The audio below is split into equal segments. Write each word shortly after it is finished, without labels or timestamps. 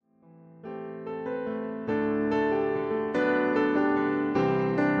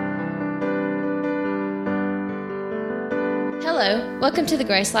Hello, welcome to the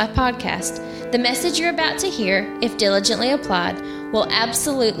Grace Life Podcast. The message you're about to hear, if diligently applied, will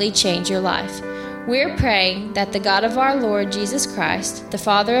absolutely change your life. We're praying that the God of our Lord Jesus Christ, the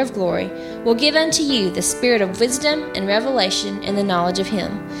Father of glory, will give unto you the spirit of wisdom and revelation in the knowledge of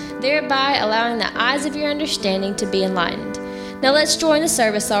Him, thereby allowing the eyes of your understanding to be enlightened. Now let's join the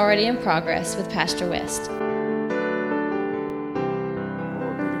service already in progress with Pastor West.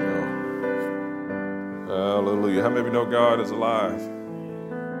 Hallelujah. How many of you know God is alive?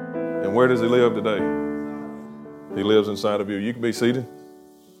 And where does He live today? He lives inside of you. You can be seated.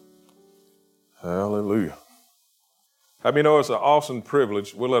 Hallelujah. How many of you know it's an awesome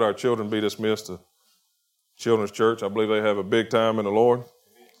privilege? We'll let our children be dismissed to Children's Church. I believe they have a big time in the Lord.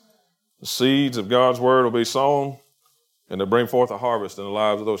 The seeds of God's Word will be sown, and they'll bring forth a harvest in the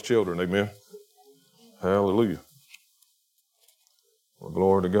lives of those children. Amen. Hallelujah. Well,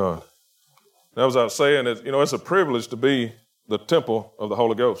 glory to God. Now, as I was saying, it's a privilege to be the temple of the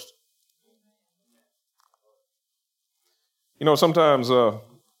Holy Ghost. You know, sometimes, I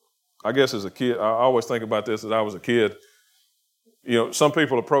guess as a kid, I always think about this as I was a kid. You know, some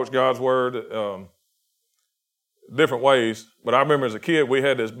people approach God's Word different ways, but I remember as a kid, we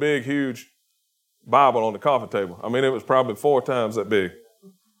had this big, huge Bible on the coffee table. I mean, it was probably 4 times that big.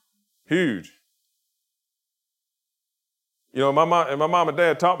 Huge. You know, my mom and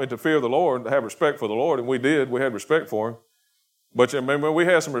dad taught me to fear the Lord, to have respect for the Lord, and we did. We had respect for Him. But remember, we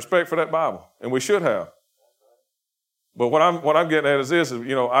had some respect for that Bible, and we should have. But what I'm getting at is this: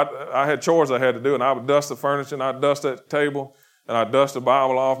 you know, I had chores I had to do, and I would dust the furniture, and I'd dust that table, and I'd dust the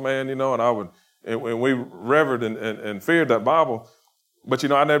Bible off, man. You know, and we revered and feared that Bible. But you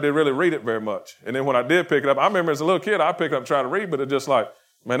know, I never did really read it very much. And then when I did pick it up, I remember as a little kid, I'd pick it up and try to read, but it just like,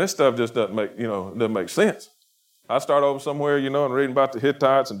 man, this stuff just doesn't make sense. I start over somewhere, you know, and reading about the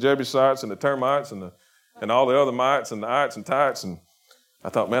Hittites and Jebusites and the termites and all the other mites and the ites and tites. And I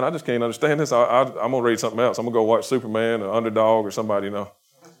thought, man, I just can't understand this. I'm going to read something else. I'm going to go watch Superman or Underdog or somebody, you know.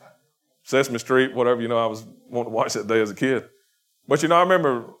 Sesame Street, whatever, you know, I was wanting to watch that day as a kid. But, you know, I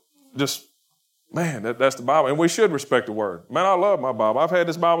remember just, man, that's the Bible. And we should respect the Word. Man, I love my Bible. I've had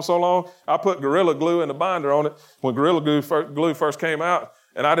this Bible so long, I put Gorilla Glue in the binder on it when Gorilla Glue first came out,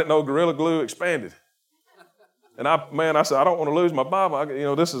 and I didn't know Gorilla Glue expanded. And I said, I don't want to lose my Bible.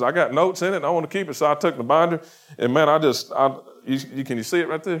 I got notes in it, and I want to keep it. So I took the binder, and man, can you see it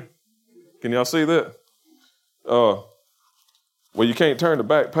right there? Can y'all see that? Well, you can't turn the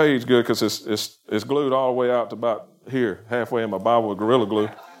back page good because it's glued all the way out to about here, halfway in my Bible with Gorilla Glue.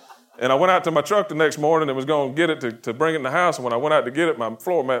 And I went out to my truck the next morning and was going to get it to bring it in the house. And when I went out to get it, my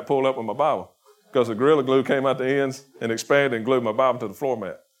floor mat pulled up with my Bible because the Gorilla Glue came out the ends and expanded and glued my Bible to the floor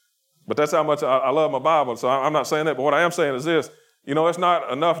mat. But that's how much I love my Bible. So I'm not saying that. But what I am saying is this. You know, it's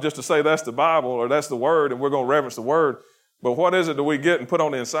not enough just to say that's the Bible or that's the Word and we're going to reverence the Word. But what is it that we get and put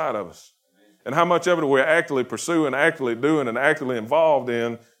on the inside of us? And how much of it we're actively pursuing, actively doing, and actively involved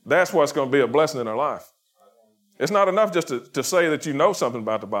in, that's what's going to be a blessing in our life. It's not enough just to say that you know something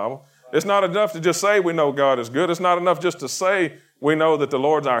about the Bible. It's not enough to just say we know God is good. It's not enough just to say we know that the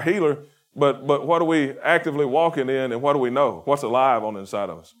Lord's our healer. But what are we actively walking in and what do we know? What's alive on the inside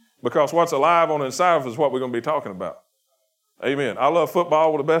of us? Because what's alive on the inside of us is what we're going to be talking about. Amen. I love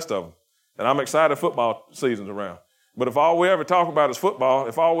football with the best of them. And I'm excited football season's around. But if all we ever talk about is football,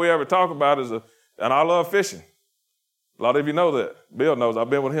 if all we ever talk about is and I love fishing. A lot of you know that. Bill knows. I've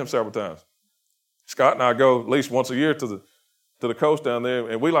been with him several times. Scott and I go at least once a year to the coast down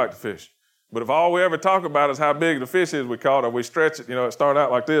there, and we like to fish. But if all we ever talk about is how big the fish is we caught, or we stretch it, you know, it started out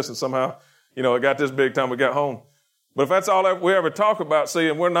like this, and somehow, you know, it got this big time we got home. But if that's all that we ever talk about, see,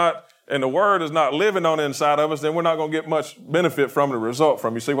 and the Word is not living on the inside of us, then we're not going to get much benefit from the result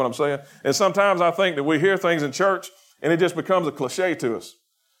from. You see what I'm saying? And sometimes I think that we hear things in church, and it just becomes a cliche to us.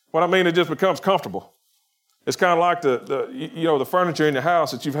 What I mean, it just becomes comfortable. It's kind of like the furniture in your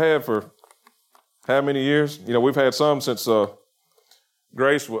house that you've had for how many years? You know, we've had some since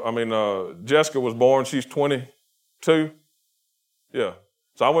Jessica was born. She's 22. Yeah.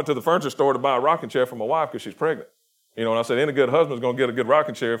 So I went to the furniture store to buy a rocking chair for my wife because she's pregnant. You know, and I said, any good husband's going to get a good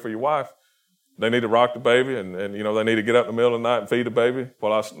rocking chair for your wife. They need to rock the baby, and you know, they need to get up in the middle of the night and feed the baby.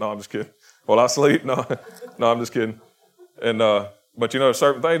 I'm just kidding. While I sleep, no, I'm just kidding. And but you know,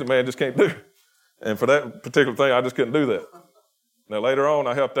 certain things a man just can't do. And for that particular thing, I just couldn't do that. Now later on,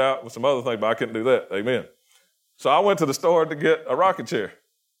 I helped out with some other things, but I couldn't do that. Amen. So I went to the store to get a rocking chair.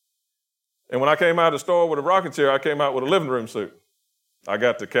 And when I came out of the store with a rocking chair, I came out with a living room suit. I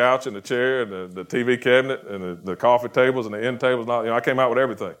got the couch and the chair and the TV cabinet and the coffee tables and the end tables. And all, you know, I came out with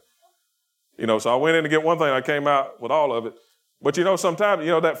everything. You know, so I went in to get one thing. I came out with all of it. But sometimes,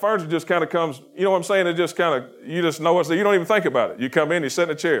 that furniture just kind of comes, you know what I'm saying? It just kind of, you just know it's there. You don't even think about it. You come in, you sit in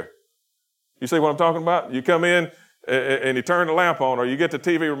a chair. You see what I'm talking about? You come in and you turn the lamp on, or you get the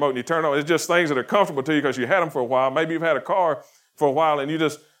TV remote and you turn it on. It's just things that are comfortable to you because you had them for a while. Maybe you've had a car for a while and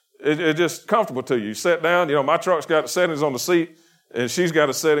it's just comfortable to you. You sit down, my truck's got settings on the seat and she's got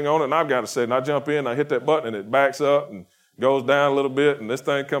a setting on it and I've got a setting. I jump in, I hit that button and it backs up and goes down a little bit and this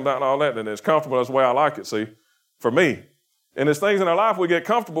thing comes out and all that, and it's comfortable. That's the way I like it, see, for me. And there's things in our life we get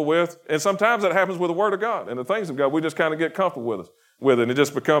comfortable with, and sometimes that happens with the Word of God. And the things of God, we just kind of get comfortable with it, and it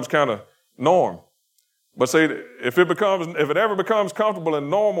just becomes kind of norm. But see, if it ever becomes comfortable and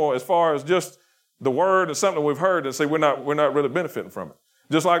normal as far as just the Word and something we've heard, then see, we're not really benefiting from it.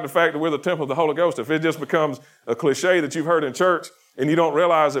 Just like the fact that we're the temple of the Holy Ghost. If it just becomes a cliche that you've heard in church, and you don't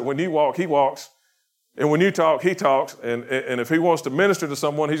realize that when you walk, He walks, and when you talk, He talks, and if He wants to minister to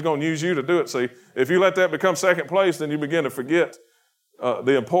someone, He's going to use you to do it. See, if you let that become second place, then you begin to forget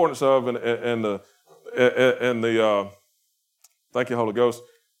the importance of and the thank you, Holy Ghost,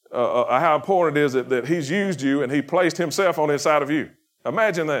 how important it is that He's used you and He placed Himself on the inside of you.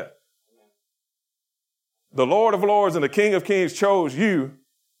 Imagine that. The Lord of Lords and the King of Kings chose you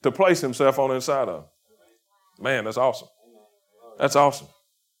to place Himself on the inside of. Man, that's awesome. That's awesome.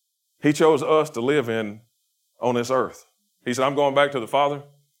 He chose us to live on this earth. He said, I'm going back to the Father.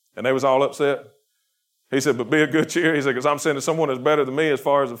 And they was all upset. He said, but be of good cheer. He said, because I'm sending someone that's better than me, as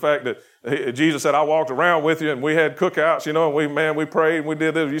far as the fact that Jesus said, I walked around with you and we had cookouts, and we prayed and we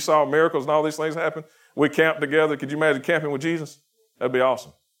did this. You saw miracles and all these things happen. We camped together. Could you imagine camping with Jesus? That'd be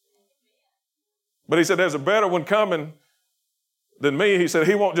awesome. But he said, there's a better one coming than me. He said,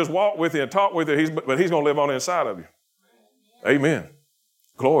 He won't just walk with you and talk with you, but He's going to live on the inside of you. Amen.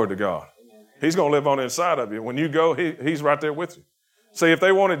 Glory to God. He's going to live on the inside of you. When you go, He's right there with you. See, if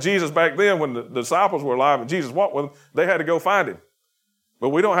they wanted Jesus back then when the disciples were alive and Jesus walked with them, they had to go find Him. But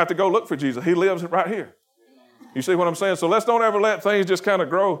we don't have to go look for Jesus. He lives right here. You see what I'm saying? So let's don't ever let things just kind of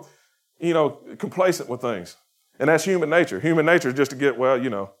grow, complacent with things. And that's human nature. Human nature is just to get,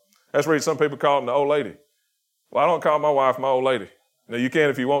 that's where some people call them the old lady. Well, I don't call my wife my old lady. Now, you can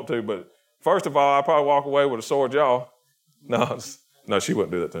if you want to, but first of all, I'd probably walk away with a sore jaw. No, she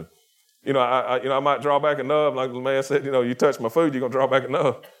wouldn't do that to me. I might draw back a nub, like the man said, you touch my food, you're going to draw back a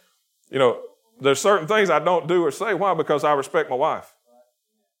nub. There's certain things I don't do or say. Why? Because I respect my wife.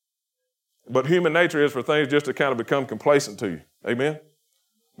 But human nature is for things just to kind of become complacent to you. Amen?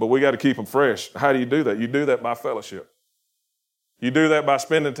 But we got to keep them fresh. How do you do that? You do that by fellowship. You do that by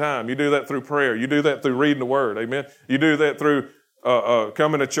spending time. You do that through prayer. You do that through reading the Word. Amen? You do that through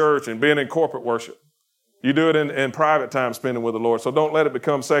coming to church and being in corporate worship. You do it in private time spending with the Lord. So don't let it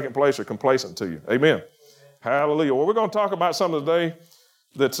become second place or complacent to you. Amen. Hallelujah. Well, we're going to talk about something today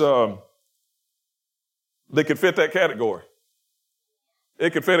that could fit that category.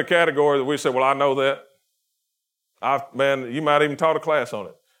 It could fit a category that we say, well, I know that. You might even taught a class on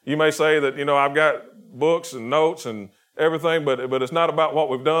it. You may say that, I've got books and notes and everything, but it's not about what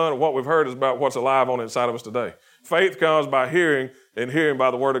we've done or what we've heard. It's about what's alive on the inside of us today. Faith comes by hearing, and hearing by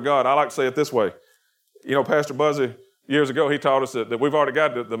the Word of God. I like to say it this way. Pastor Buzzy, years ago, he taught us that we've already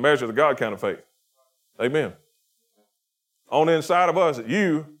got the measure of the God kind of faith. Amen. On the inside of us,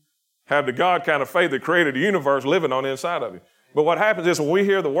 you have the God kind of faith that created the universe living on the inside of you. But what happens is when we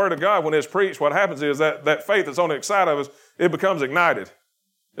hear the Word of God, when it's preached, what happens is that faith that's on the inside of us, it becomes ignited.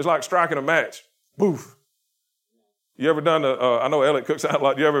 It's like striking a match. Boof. You ever done I know Elliot cooks out a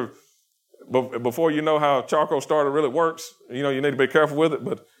lot. You ever, before you know how charcoal starter really works, you need to be careful with it,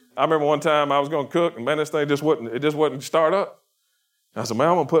 but I remember one time I was going to cook, and man, this thing just wouldn't start up. I said, man,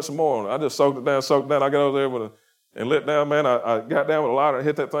 I'm going to put some more on it. I just soaked it down. I got over there and lit down, man. I got down with a lighter and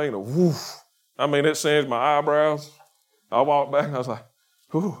hit that thing, and woof. I mean, it singed my eyebrows. I walked back, and I was like,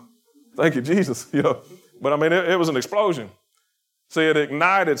 whew, thank you, Jesus. But I mean, it was an explosion. See, it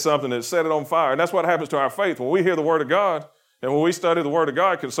ignited something that set it on fire. And that's what happens to our faith. When we hear the Word of God, and when we study the Word of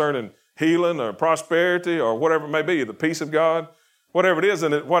God concerning healing or prosperity or whatever it may be, the peace of God, whatever it is,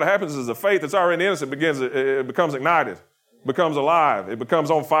 and what happens is the faith that's already in us, it becomes ignited, becomes alive, it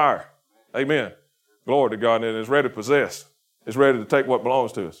becomes on fire. Amen. Glory to God, and it's ready to possess. It's ready to take what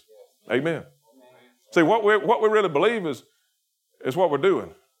belongs to us. Amen. See, what we really believe is what we're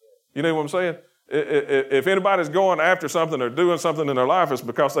doing. You know what I'm saying? If anybody's going after something or doing something in their life, it's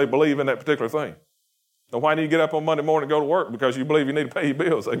because they believe in that particular thing. Now, why do you get up on Monday morning and go to work? Because you believe you need to pay your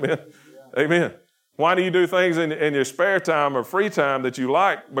bills. Amen. Yeah. Amen. Why do you do things in your spare time or free time that you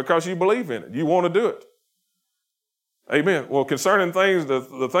like? Because you believe in it. You want to do it. Amen. Well, concerning things,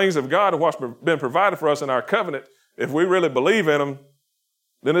 the things of God and what's been provided for us in our covenant, if we really believe in them,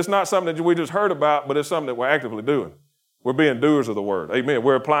 then it's not something that we just heard about, but it's something that we're actively doing. We're being doers of the word. Amen.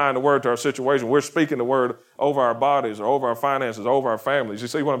 We're applying the word to our situation. We're speaking the word over our bodies or over our finances, over our families. You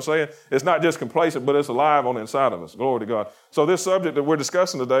see what I'm saying? It's not just complacent, but it's alive on the inside of us. Glory to God. So this subject that we're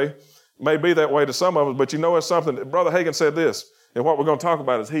discussing today may be that way to some of us, but you know it's something that Brother Hagin said this, and what we're going to talk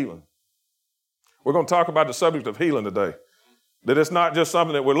about is healing. We're going to talk about the subject of healing today. That it's not just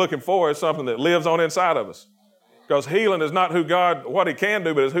something that we're looking for, it's something that lives on the inside of us. Because healing is not what he can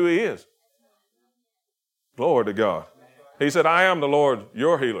do, but it's who he is. Glory to God. He said, I am the Lord,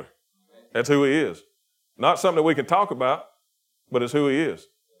 your healer. That's who he is. Not something that we can talk about, but it's who he is.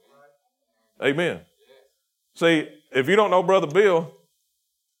 Amen. See, if you don't know Brother Bill,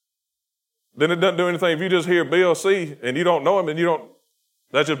 then it doesn't do anything. If you just hear Bill C and you don't know him, and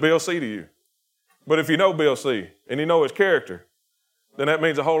that's just Bill C to you. But if you know Bill C and you know his character, then that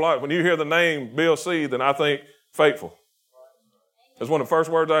means a whole lot. When you hear the name Bill C, then I think faithful. That's one of the first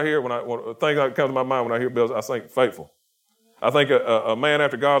words I hear when a thing that comes to my mind when I hear Bill, I think faithful. I think a man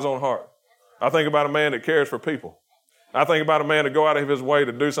after God's own heart. I think about a man that cares for people. I think about a man to go out of his way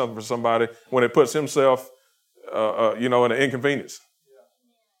to do something for somebody when it puts himself, in an inconvenience.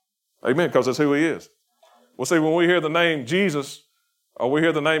 Amen, because that's who he is. Well, see, when we hear the name Jesus or we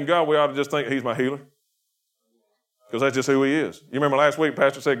hear the name God, we ought to just think he's my healer. Because that's just who he is. You remember last week,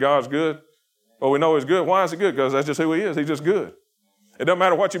 Pastor said God's good? Well, we know he's good. Why is he good? Because that's just who he is. He's just good. It doesn't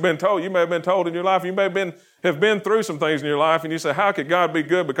matter what you've been told. You may have been told in your life. You may have been through some things in your life, and you say, how could God be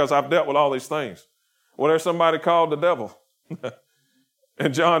good because I've dealt with all these things? Well, there's somebody called the devil.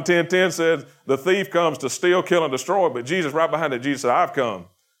 And John 10:10 says, the thief comes to steal, kill, and destroy. But Jesus, right behind it, Jesus said, I've come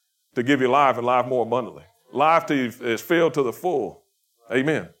to give you life and life more abundantly. Life is filled to the full.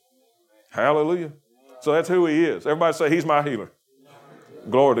 Amen. Hallelujah. So that's who he is. Everybody say, he's my healer.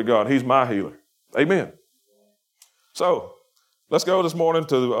 Glory to God. He's my healer. Amen. So let's go this morning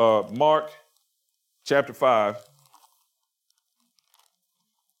to Mark chapter 5.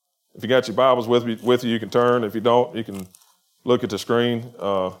 If you got your Bibles with you, you can turn. If you don't, you can look at the screen.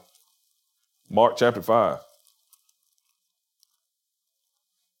 Mark chapter 5.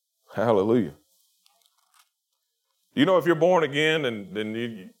 Hallelujah. You know, if you're born again,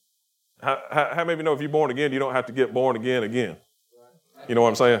 how many of you know if you're born again, you don't have to get born again? You know what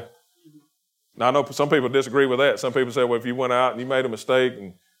I'm saying? Now, I know some people disagree with that. Some people say, well, if you went out and you made a mistake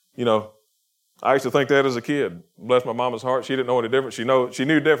and, I used to think that as a kid. Bless my mama's heart. She didn't know any different. She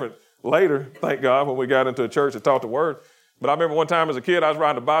knew different later, thank God, when we got into a church and taught the word. But I remember one time as a kid, I was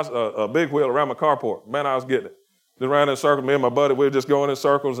riding a big wheel around my carport. Man, I was getting it. Just ran in a circle. Me and my buddy, we were just going in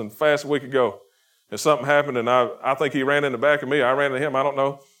circles and fast as we could go. And something happened, and I think he ran in the back of me. I ran into him, I don't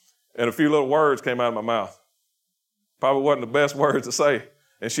know. And a few little words came out of my mouth. Probably wasn't the best words to say.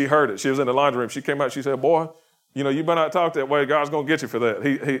 And she heard it. She was in the laundry room. She came out, she said, boy, you better not talk that way. God's going to get you for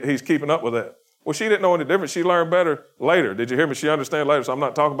that. He's keeping up with that. Well, she didn't know any different. She learned better later. Did you hear me? She understand later, so I'm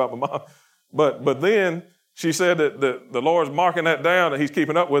not talking about my mom. But then she said that the Lord's marking that down and he's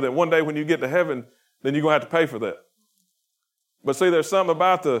keeping up with it. One day when you get to heaven, then you're going to have to pay for that. But see, there's something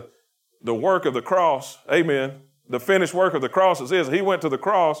about the work of the cross. Amen. The finished work of the cross is his. He went to the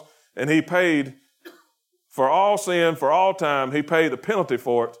cross and he paid for all sin, for all time. He paid the penalty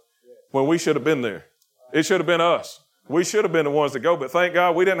for it when we should have been there. It should have been us. We should have been the ones to go, but thank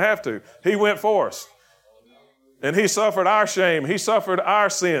God we didn't have to. He went for us. And he suffered our shame. He suffered our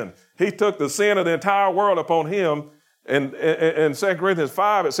sin. He took the sin of the entire world upon him. And in 2 Corinthians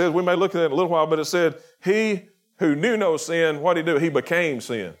 5, it says, we may look at it in a little while, but it said, he who knew no sin, what did he do? He became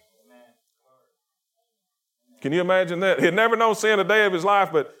sin. Can you imagine that? He had never known sin a day of his life,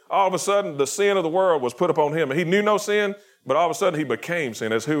 but all of a sudden the sin of the world was put upon him. He knew no sin, but all of a sudden he became sin.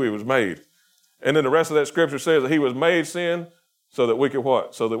 That's who he was made. And then the rest of that scripture says that he was made sin so that we could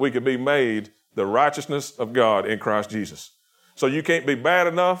what? So that we could be made the righteousness of God in Christ Jesus. So you can't be bad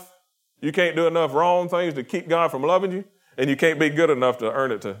enough. You can't do enough wrong things to keep God from loving you. And you can't be good enough to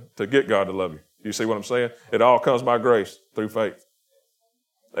earn it to get God to love you. You see what I'm saying? It all comes by grace through faith.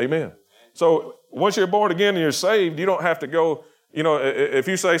 Amen. So once you're born again and you're saved, you don't have to go, if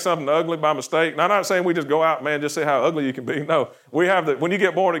you say something ugly by mistake. Now, I'm not saying we just go out, man, just say how ugly you can be. No, when you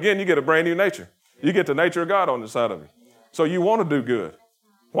get born again, you get a brand new nature. You get the nature of God on the side of you. So you want to do good.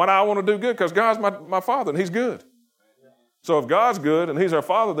 Why do I want to do good? Because God's my Father and he's good. So if God's good and he's our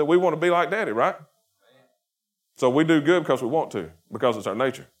Father, then we want to be like Daddy, right? So we do good because we want to, because it's our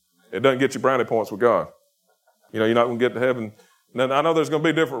nature. It doesn't get you brownie points with God. You're not going to get to heaven. Now, I know there's going to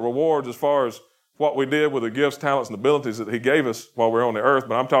be different rewards as far as what we did with the gifts, talents, and abilities that he gave us while we're on the earth,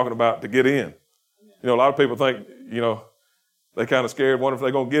 but I'm talking about to get in. A lot of people think, they kind of scared, wonder if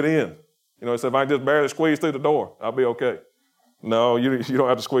they're going to get in. They said, if I can just barely squeeze through the door, I'll be okay. No, you don't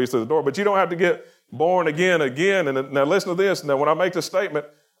have to squeeze through the door, but you don't have to get born again. And now listen to this. Now, when I make this statement,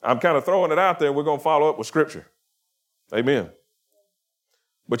 I'm kind of throwing it out there. We're going to follow up with Scripture. Amen.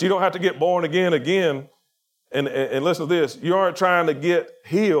 But you don't have to get born again. And listen to this. You aren't trying to get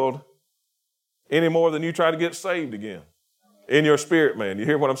healed any more than you try to get saved again in your spirit, man. You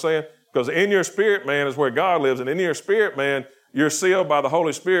hear what I'm saying? Because in your spirit, man, is where God lives. And in your spirit, man, you're sealed by the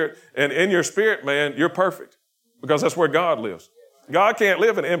Holy Spirit. And in your spirit, man, you're perfect because that's where God lives. God can't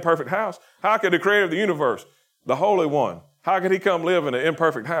live in an imperfect house. How could the creator of the universe, the Holy One, how could he come live in an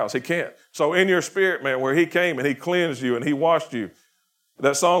imperfect house? He can't. So in your spirit, man, where he came and he cleansed you and he washed you,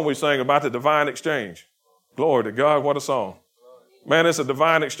 that song we sang about the divine exchange. Glory to God, what a song. Man, it's a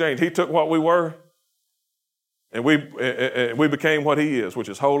divine exchange. He took what we were and we became what he is, which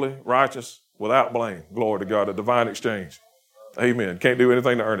is holy, righteous, without blame. Glory to God, a divine exchange. Amen. Can't do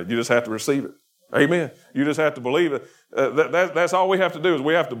anything to earn it. You just have to receive it. Amen. You just have to believe it. That's all we have to do is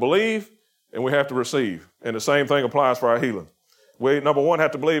we have to believe and we have to receive. And the same thing applies for our healing. We, number one,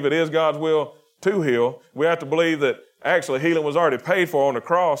 have to believe it is God's will to heal. We have to believe that actually healing was already paid for on the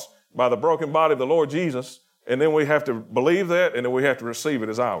cross by the broken body of the Lord Jesus. And then we have to believe that, and then we have to receive it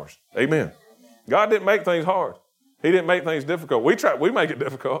as ours. Amen. God didn't make things hard. He didn't make things difficult. We make it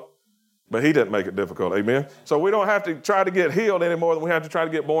difficult, but he didn't make it difficult. Amen. So we don't have to try to get healed any more than we have to try to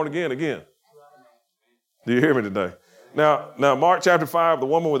get born again. Do you hear me today? Now, Mark chapter 5, the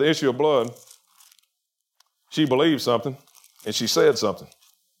woman with the issue of blood, she believed something, and she said something.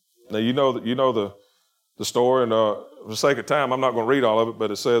 Now, you know the story, and for the sake of time, I'm not going to read all of it,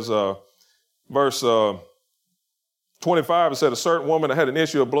 but it says, verse 25, it said, a certain woman had an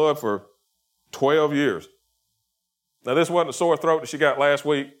issue of blood for 12 years. Now, this wasn't a sore throat that she got last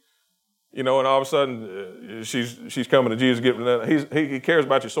week, and all of a sudden, she's coming to Jesus, giving that. He cares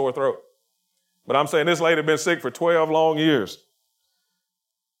about your sore throat. But I'm saying this lady had been sick for 12 long years.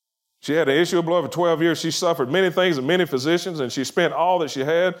 She had an issue of blood for 12 years. She suffered many things and many physicians, and she spent all that she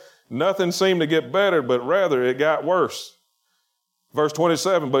had. Nothing seemed to get better, but rather it got worse. Verse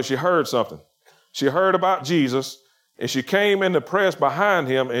 27, but she heard something. She heard about Jesus, and she came in the press behind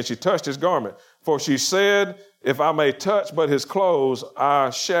him, and she touched his garment. For she said, if I may touch but his clothes,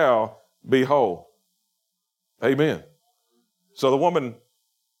 I shall be whole. Amen. So the woman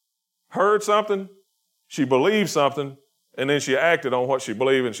heard something, she believed something, and then she acted on what she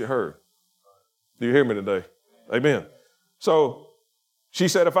believed and she heard. Do you hear me today? Amen. So she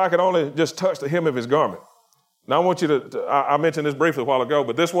said, if I could only just touch the hem of his garment. Now I want you I mentioned this briefly a while ago,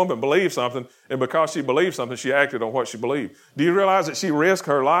 but this woman believed something, and because she believed something, she acted on what she believed. Do you realize that she risked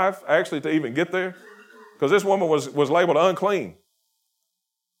her life actually to even get there? Because this woman was labeled unclean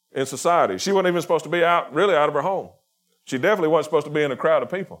in society. She wasn't even supposed to be out of her home. She definitely wasn't supposed to be in a crowd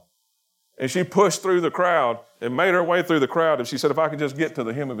of people. And she pushed through the crowd and made her way through the crowd. And she said, if I could just get to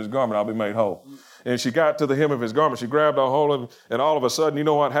the hem of his garment, I'll be made whole. And she got to the hem of his garment. She grabbed a hold of him. And all of a sudden, you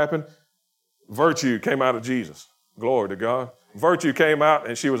know what happened? Virtue came out of Jesus. Glory to God. Virtue came out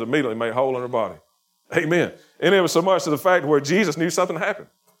and she was immediately made whole in her body. Amen. And it was so much to the fact where Jesus knew something happened.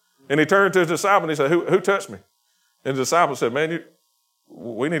 And he turned to his disciple and he said, who touched me? And the disciple said, man,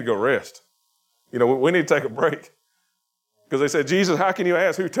 we need to go rest. We need to take a break. Because they said, Jesus, how can you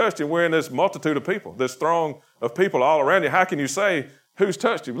ask who touched you? We're in this multitude of people, this throng of people all around you. How can you say who's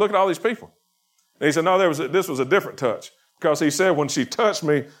touched you? Look at all these people. And he said, no, this was a different touch. Because he said, when she touched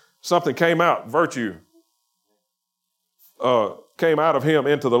me, something came out, virtue came out of him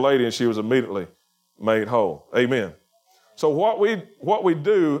into the lady, and she was immediately made whole. Amen. So what we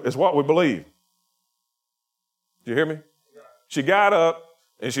do is what we believe. Do you hear me? She got up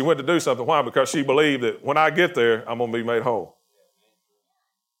and she went to do something. Why? Because she believed that when I get there, I'm going to be made whole.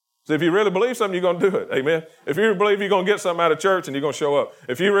 So if you really believe something, you're going to do it. Amen. If you believe you're going to get something out of church, and you're going to show up.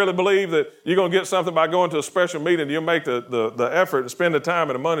 If you really believe that you're going to get something by going to a special meeting, you'll make the effort and spend the time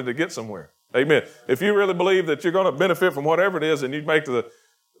and the money to get somewhere. Amen. If you really believe that you're going to benefit from whatever it is, and you make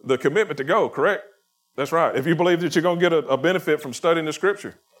the commitment to go, correct? That's right. If you believe that you're going to get a benefit from studying the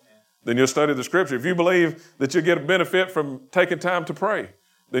Scripture, then you'll study the Scripture. If you believe that you'll get a benefit from taking time to pray,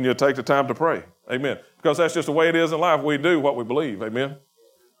 then you'll take the time to pray. Amen. Because that's just the way it is in life. We do what we believe. Amen.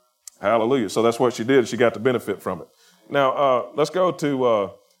 Hallelujah. So that's what she did. She got the benefit from it. Now, let's go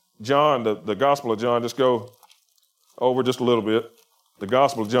to John, the Gospel of John. Just go over just a little bit. The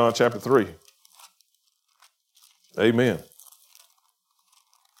Gospel of John, chapter 3. Amen.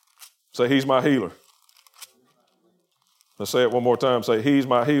 Say, he's my healer. Let's say it one more time. Say, he's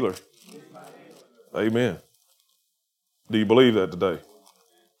my healer. Amen. Do you believe that today?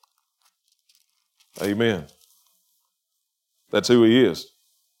 Amen. That's who he is.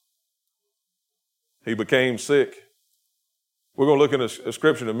 He became sick We're going to look in a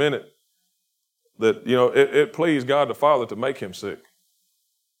scripture in a minute that, it pleased God the Father to make him sick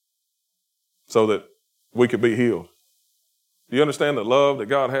so that we could be healed. Do you understand the love that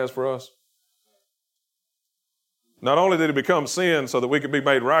God has for us? Not only did he become sin so that we could be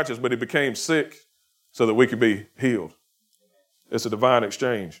made righteous, but he became sick so that we could be healed. It's a divine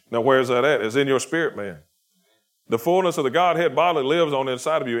exchange. Now, where is that at? It's in your spirit, man. The fullness of the Godhead bodily lives on the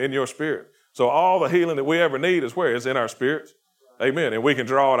inside of you in your spirit. So all the healing that we ever need is where? It's in our spirits. Amen. And we can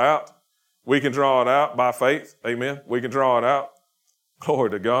draw it out. We can draw it out by faith. Amen. We can draw it out. Glory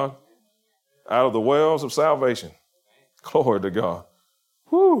to God. Out of the wells of salvation. Glory to God.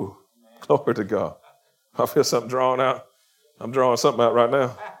 Whoo. Glory to God. I feel something drawing out. I'm drawing something out right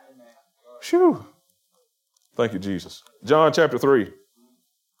now. Phew. Thank you, Jesus. John chapter 3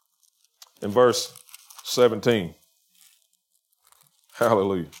 and verse 17.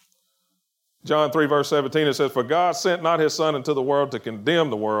 Hallelujah. John 3 verse 17, it says, "For God sent not his Son into the world to condemn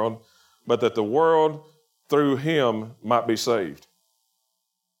the world, but that the world through him might be saved."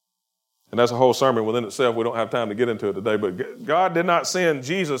 And that's a whole sermon within itself. We don't have time to get into it today. But God did not send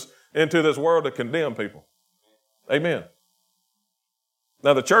Jesus into this world to condemn people. Amen.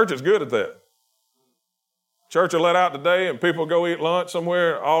 Now, the church is good at that. Church will let out today and people go eat lunch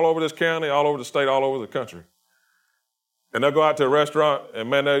somewhere all over this county, all over the state, all over the country. And they'll go out to a restaurant and,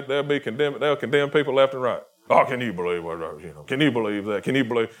 man, they'll be condemned. They'll condemn people left and right. Oh, can you believe what, can you believe that? Can you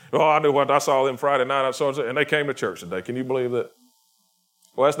believe? Oh, I knew what I saw them Friday night. I saw it, and they came to church today. Can you believe that?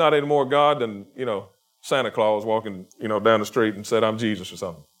 Well, that's not any more God than, Santa Claus walking, down the street and said, "I'm Jesus" or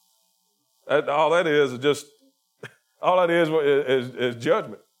something. All that is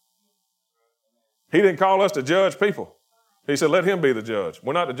judgment. He didn't call us to judge people. He said, let him be the judge.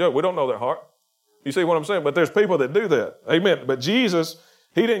 We're not the judge. We don't know their heart. You see what I'm saying? But there's people that do that. Amen. But Jesus,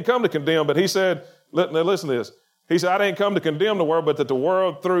 he didn't come to condemn, but he said, now listen to this. He said, I didn't come to condemn the world, but that the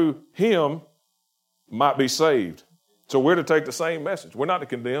world through him might be saved. So we're to take the same message. We're not to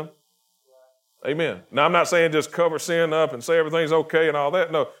condemn. Amen. Now, I'm not saying just cover sin up and say everything's okay and all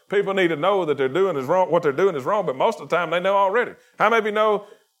that. No, people need to know that they're doing is wrong. What they're doing is wrong, but most of the time they know already. How many of you know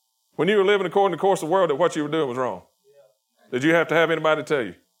when you were living according to the course of the world that what you were doing was wrong? Did you have to have anybody tell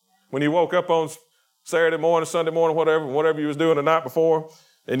you? When you woke up on Saturday morning, Sunday morning, whatever you was doing the night before,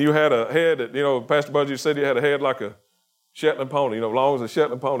 and you had a head that, Pastor Budgie said you had a head like a Shetland pony, long as a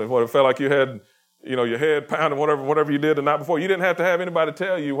Shetland pony. It felt like you had, your head pounding, whatever you did the night before. You didn't have to have anybody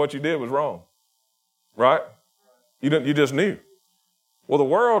tell you what you did was wrong. Right? You just knew. Well, the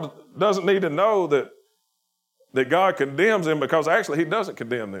world doesn't need to know that God condemns them, because actually he doesn't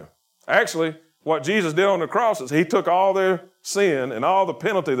condemn them. Actually, what Jesus did on the cross is he took all their sin and all the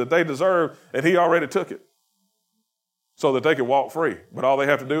penalty that they deserved, and he already took it so that they could walk free. But all they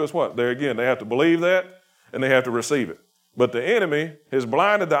have to do is what? They have to believe that, and they have to receive it. But the enemy has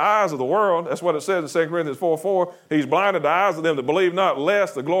blinded the eyes of the world. That's what it says in 2 Corinthians 4:4. He's blinded the eyes of them that believe not,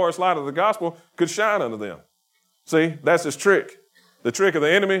 lest the glorious light of the gospel could shine unto them. See, that's his trick. The trick of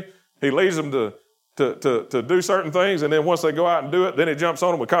the enemy, he leads them to do certain things, and then once they go out and do it, then he jumps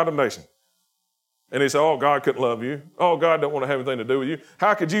on them with condemnation. And he says, oh, God couldn't love you. Oh, God don't want to have anything to do with you.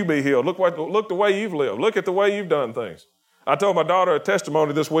 How could you be healed? Look the way you've lived. Look at the way you've done things. I told my daughter a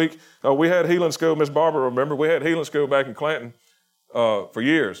testimony this week. We had healing school. Miss Barbara, remember, we had healing school back in Clanton for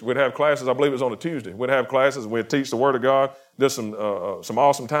years. We'd have classes. I believe it was on a Tuesday. We'd have classes, and we'd teach the Word of God. Just some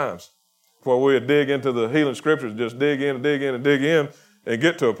awesome times where we'd dig into the healing scriptures, just dig in and dig in and dig in and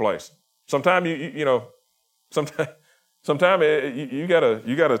get to a place. Sometimes Sometimes you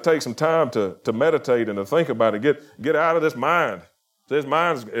gotta take some time to meditate and to think about it. Get out of this mind. This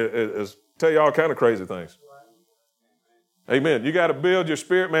mind is tell you all kind of crazy things. Amen. You got to build your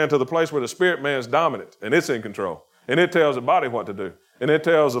spirit man to the place where the spirit man is dominant and it's in control. And it tells the body what to do. And it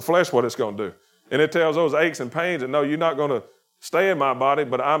tells the flesh what it's going to do. And it tells those aches and pains that no, you're not going to stay in my body,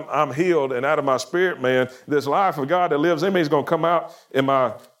 but I'm healed, and out of my spirit man, this life of God that lives in me is going to come out in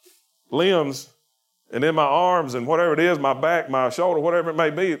my limbs and in my arms and whatever it is, my back, my shoulder, whatever it may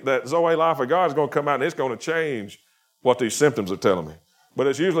be. That Zoe life of God is going to come out, and it's going to change what these symptoms are telling me. But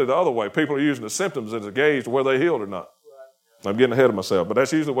it's usually the other way. People are using the symptoms as a gauge to whether they're healed or not. I'm getting ahead of myself, but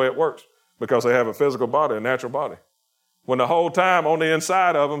that's usually the way it works, because they have a physical body, a natural body. When the whole time on the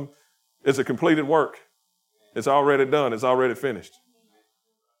inside of them is a completed work. It's already done. It's already finished.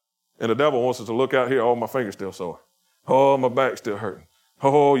 And the devil wants us to look out here, oh, my finger's still sore. Oh, my back's still hurting.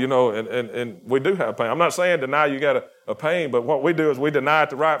 Oh, and we do have pain. I'm not saying deny you got a pain, but what we do is we deny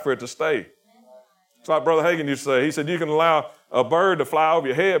it the right for it to stay. It's like Brother Hagin used to say. He said, you can allow a bird to fly over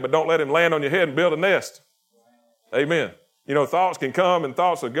your head, but don't let him land on your head and build a nest. Amen. Thoughts can come and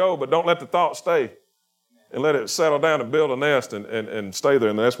thoughts will go, but don't let the thoughts stay. and let it settle down and build a nest and stay there.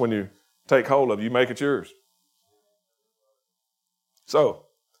 And that's when you take hold of it. You make it yours. So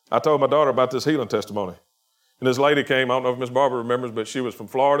I told my daughter about this healing testimony. And this lady came, I don't know if Miss Barbara remembers, but she was from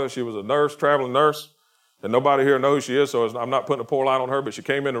Florida. She was a nurse, traveling nurse. And nobody here knows who she is, so I'm not putting a poor light on her, but she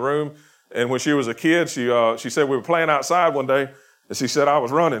came in the room. And when she was a kid, she said we were playing outside one day, and she said I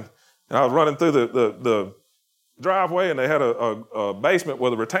was running. And I was running through the driveway, and they had a basement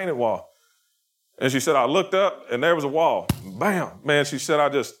with a retaining wall. And she said I looked up, and there was a wall. Bam! Man, she said I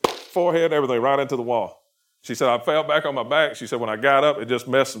just, forehead, everything, right into the wall. She said I fell back on my back. She said when I got up, it just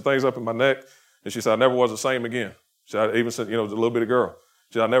messed some things up in my neck. And she said I never was the same again. She said, even since, it was a little bitty girl.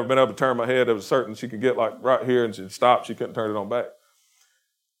 She said, I've never been able to turn my head. There was certain she could get like right here and she'd stop. She couldn't turn it on back.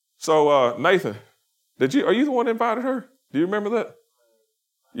 So, Nathan, are you the one that invited her? Do you remember that?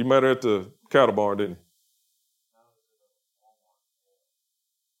 You met her at the cattle barn, didn't you?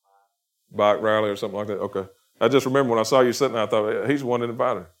 Bike rally or something like that? Okay. I just remember when I saw you sitting there, I thought, he's the one that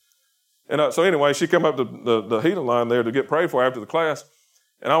invited her. And so anyway, she come up to the healing line there to get prayed for after the class.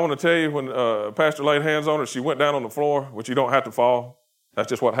 And I want to tell you, when Pastor laid hands on her, she went down on the floor, which you don't have to fall. That's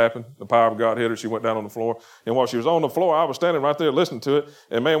just what happened. The power of God hit her. She went down on the floor. And while she was on the floor, I was standing right there listening to it.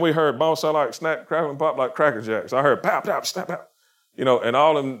 And, man, we heard bones sound like snap, crackle, and pop like Cracker Jacks. I heard pow, pow, snap, pow. And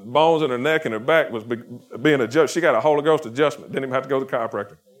all them bones in her neck and her back was being adjusted. She got a Holy Ghost adjustment. Didn't even have to go to the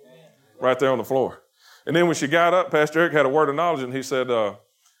chiropractor. Right there on the floor. And then when she got up, Pastor Eric had a word of knowledge, and he said,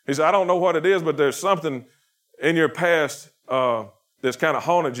 I don't know what it is, but there's something in your past that's kind of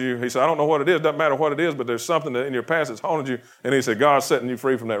haunted you. He said, I don't know what it is. Doesn't matter what it is, but there's something that in your past that's haunted you. And he said, God's setting you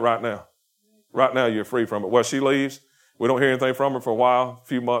free from that right now. Right now, you're free from it. Well, she leaves. We don't hear anything from her for a while, a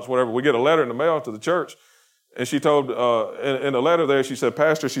few months, whatever. We get a letter in the mail to the church. And she told, in the letter there, she said,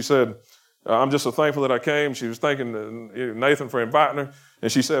 Pastor, she said, I'm just so thankful that I came. She was thanking Nathan for inviting her.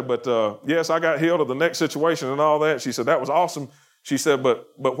 And she said, but yes, I got healed of the neck situation and all that. She said, that was awesome. She said, but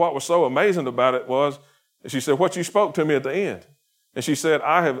what was so amazing about it was, she said, what you spoke to me at the end. And she said,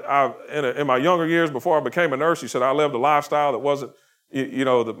 in my younger years before I became a nurse, she said, I lived a lifestyle that wasn't,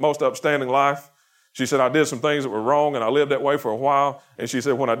 the most upstanding life. She said, I did some things that were wrong, and I lived that way for a while. And she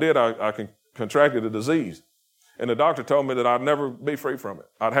said, when I did, I contracted a disease. And the doctor told me that I'd never be free from it.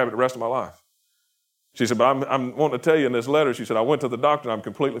 I'd have it the rest of my life. She said, but I'm wanting to tell you in this letter, she said, I went to the doctor, and I'm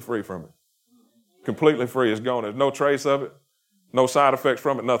completely free from it. Completely free. It's gone. There's no trace of it, no side effects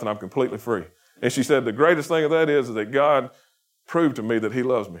from it, nothing. I'm completely free. And she said, the greatest thing of that is that God proved to me that he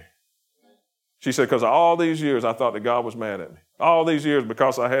loves me. She said, because all these years I thought that God was mad at me. All these years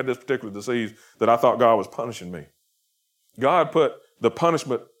because I had this particular disease that I thought God was punishing me. God put the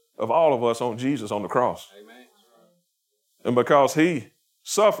punishment of all of us on Jesus on the cross. Amen. And because he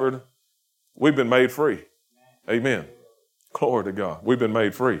suffered, we've been made free. Amen. Glory to God. We've been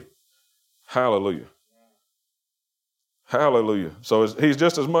made free. Hallelujah. Hallelujah. So he's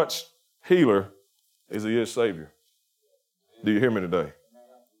just as much healer as he is Savior. Do you hear me today?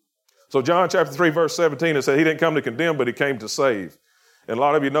 So John chapter 3, verse 17, it said he didn't come to condemn, but he came to save. And a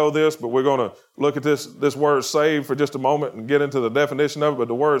lot of you know this, but we're going to look at this word save for just a moment and get into the definition of it. But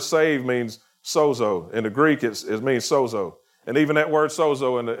the word save means sozo. In the Greek, it means sozo. And even that word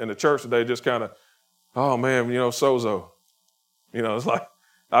sozo in the church today just kind of, oh man, sozo. It's like,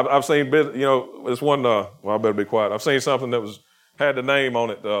 I've seen, this one, I better be quiet. I've seen something that had the name on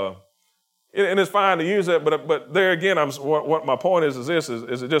it, and it's fine to use that, but there again, what my point is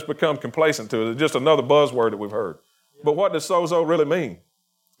it just becomes complacent to it. It's just another buzzword that we've heard. But what does sozo really mean?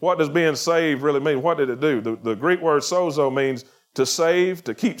 What does being saved really mean? What did it do? The Greek word sozo means to save,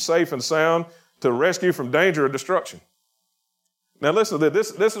 to keep safe and sound, to rescue from danger or destruction. Now listen,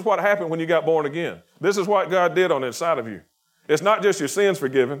 this is what happened when you got born again. This is what God did on the inside of you. It's not just your sins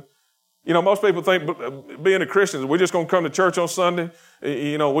forgiven. Most people think being a Christian, we're just going to come to church on Sunday.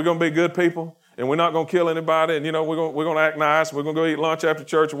 We're going to be good people, and we're not going to kill anybody. And, we're going to act nice. We're going to go eat lunch after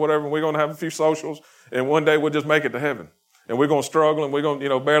church or whatever. And we're going to have a few socials. And one day we'll just make it to heaven. And we're going to struggle, and we're going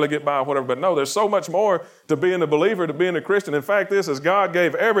to, barely get by or whatever. But no, there's so much more to being a believer, to being a Christian. In fact, this is God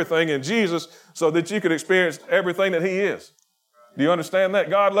gave everything in Jesus so that you could experience everything that he is. Do you understand that?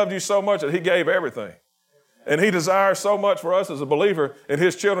 God loved you so much that he gave everything. And he desires so much for us as a believer and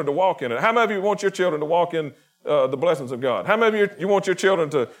his children to walk in it. How many of you want your children to walk in the blessings of God? How many of you want your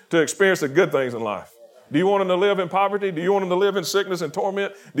children to experience the good things in life? Do you want them to live in poverty? Do you want them to live in sickness and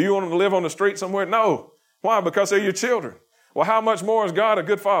torment? Do you want them to live on the street somewhere? No. Why? Because they're your children. Well, how much more is God a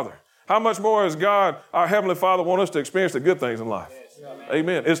good father? How much more is God, our Heavenly Father, want us to experience the good things in life?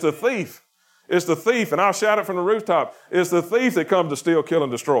 Amen. It's the thief. It's the thief, and I'll shout it from the rooftop. It's the thief that comes to steal, kill,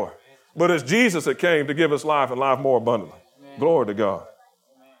 and destroy. But it's Jesus that came to give us life and life more abundantly. Amen. Glory to God.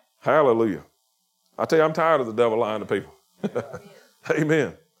 Amen. Hallelujah. I tell you, I'm tired of the devil lying to people.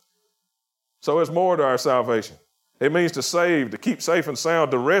 Amen. So it's more to our salvation. It means to save, to keep safe and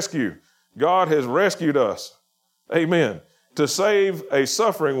sound, to rescue. God has rescued us. Amen. To save a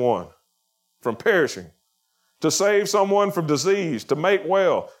suffering one from perishing. To save someone from disease, to make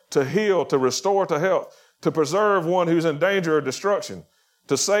well, to heal, to restore to health, to preserve one who's in danger of destruction,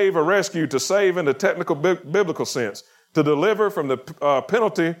 to save or rescue, to save in the technical biblical sense, to deliver from the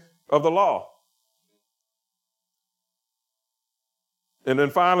penalty of the law. And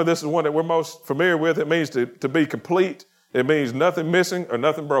then finally, this is one that we're most familiar with. It means to be complete. It means nothing missing or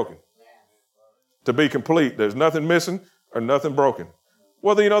nothing broken. To be complete. There's nothing missing or nothing broken.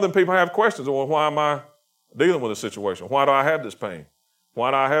 Well, then, then people have questions. Well, why am I dealing with this situation? Why do I have this pain? Why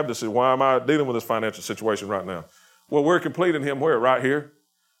do I have this? Why am I dealing with this financial situation right now? Well, we're complete in Him where? Right here.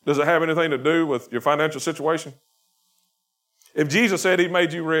 Does it have anything to do with your financial situation? If Jesus said He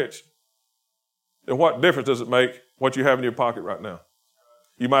made you rich, then what difference does it make what you have in your pocket right now?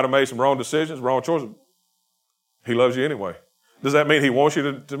 You might have made some wrong decisions, wrong choices. He loves you anyway. Does that mean He wants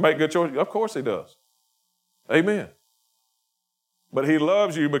you to make good choices? Of course He does. Amen. But He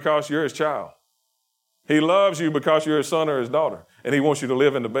loves you because you're His child. He loves you because you're His son or His daughter. And He wants you to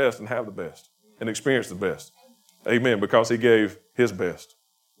live in the best and have the best and experience the best. Amen. Because He gave His best.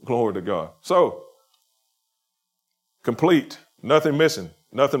 Glory to God. So, complete, nothing missing,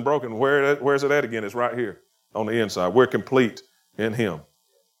 nothing broken. Where's it at again? It's right here on the inside. We're complete in Him.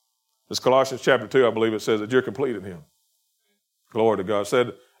 It's Colossians chapter 2, I believe it says that you're complete in Him. Glory to God. It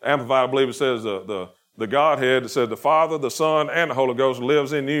said, Amplified, I believe it says the Godhead, it said the Father, the Son, and the Holy Ghost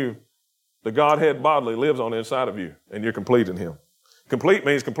lives in you. The Godhead bodily lives on the inside of you, and you're complete in Him. Complete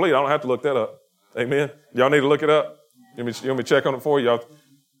means complete. I don't have to look that up. Amen. Y'all need to look it up. You want me to check on it for you? Y'all.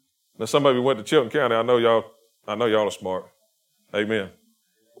 Now, some of you went to Chilton County. I know y'all are smart. Amen.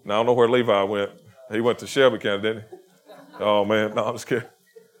 Now, I don't know where Levi went. He went to Shelby County, didn't he? Oh, man. No, I'm just kidding.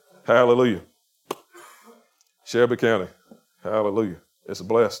 Hallelujah. Shelby County. Hallelujah. It's a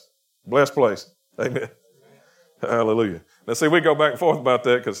blessed place. Amen. Hallelujah. Now, see, we go back and forth about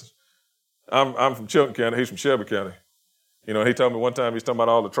that because I'm from Chilton County. He's from Shelby County. He told me one time he's talking about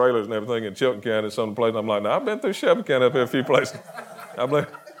all the trailers and everything in Chilton County and some of the places. I'm like, no, I've been through Shelby County up here a few places.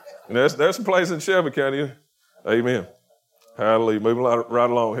 There's some places in Shelby County. Amen. Hallelujah. Moving right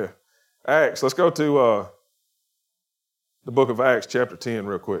along here. Acts. Let's go to the book of Acts chapter 10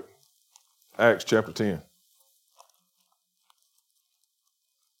 real quick. Acts chapter 10.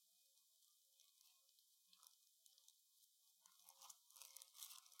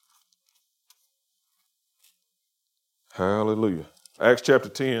 Hallelujah. Acts chapter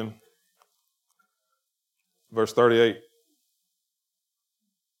 10, verse 38. It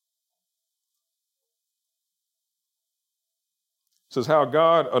says, how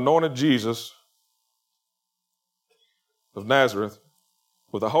God anointed Jesus of Nazareth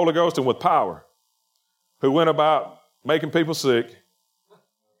with the Holy Ghost and with power, who went about making people sick.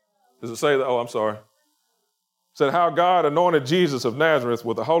 Does it say that? Oh, I'm sorry. It said, how God anointed Jesus of Nazareth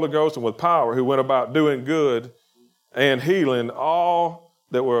with the Holy Ghost and with power, who went about doing good and healing all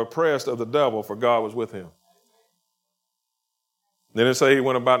that were oppressed of the devil, for God was with him. Then it say he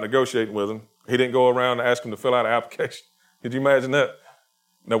went about negotiating with them. He didn't go around and ask them to fill out an application. Could you imagine that?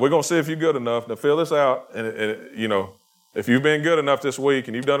 Now, we're going to see if you're good enough. Now, fill this out. And if you've been good enough this week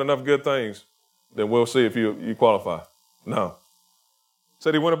and you've done enough good things, then we'll see if you qualify. No.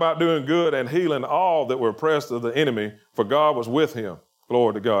 Said he went about doing good and healing all that were oppressed of the enemy, for God was with him.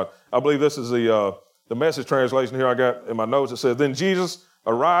 Glory to God. I believe this is the Message translation here I got in my notes. It says, then Jesus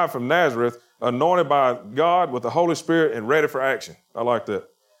arrived from Nazareth, anointed by God with the Holy Spirit and ready for action. I like that.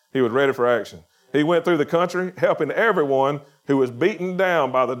 He was ready for action. He went through the country, helping everyone who was beaten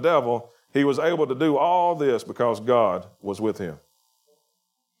down by the devil. He was able to do all this because God was with him.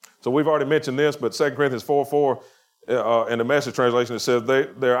 So we've already mentioned this, but 2 Corinthians 4:4 in the Message translation, it says,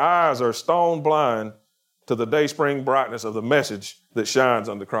 their eyes are stone blind to the dayspring brightness of the message that shines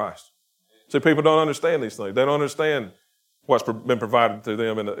unto Christ. See, people don't understand these things. They don't understand what's been provided to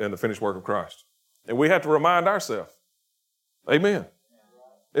them in the finished work of Christ. And we have to remind ourselves. Amen.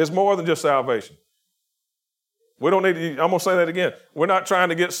 It's more than just salvation. We don't need to, I'm going to say that again. We're not trying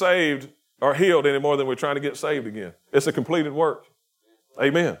to get saved or healed any more than we're trying to get saved again. It's a completed work.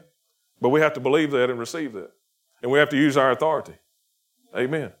 Amen. But we have to believe that and receive that. And we have to use our authority.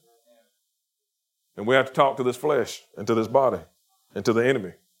 Amen. And we have to talk to this flesh and to this body and to the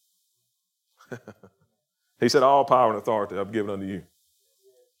enemy. He said, all power and authority I've given unto you.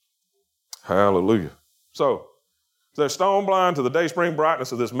 Hallelujah. So they're stone blind to the dayspring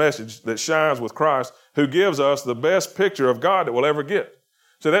brightness of this message that shines with Christ, who gives us the best picture of God that we'll ever get.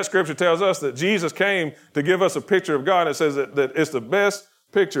 So that scripture tells us that Jesus came to give us a picture of God. It says that it's the best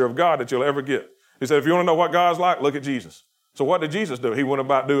picture of God that you'll ever get. He said, if you want to know what God's like, look at Jesus. So what did Jesus do? He went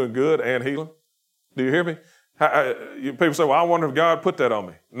about doing good and healing. Do you hear me? People say, well, I wonder if God put that on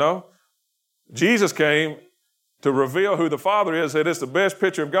me. No. Jesus came to reveal who the Father is, that it's the best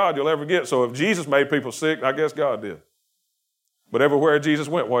picture of God you'll ever get. So if Jesus made people sick, I guess God did. But everywhere Jesus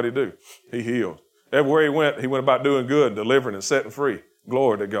went, what did he do? He healed. Everywhere he went about doing good, delivering and setting free.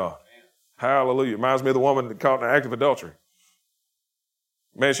 Glory to God. Hallelujah. Reminds me of the woman caught in an act of adultery.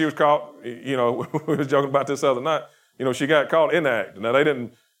 Man, she was caught, we were joking about this the other night. She got caught in the act. Now, they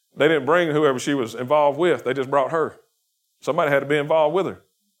didn't bring whoever she was involved with. They just brought her. Somebody had to be involved with her.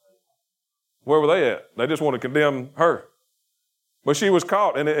 Where were they at? They just want to condemn her. But she was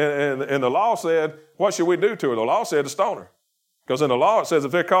caught, and the law said, what should we do to her? The law said to stone her. Because in the law, it says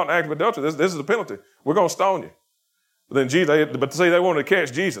if they're caught in act of adultery, this is the penalty. We're going to stone you. But they wanted to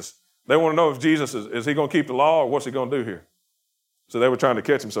catch Jesus. They want to know if Jesus is he going to keep the law or what's he going to do here? So they were trying to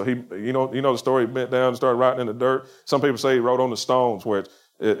catch him. So he, the story, he bent down and started writing in the dirt. Some people say he wrote on the stones where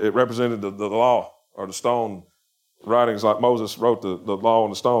it represented the law or the stone writings, like Moses wrote the law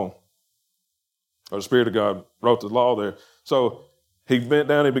on the stone. Or the Spirit of God wrote the law there. So he bent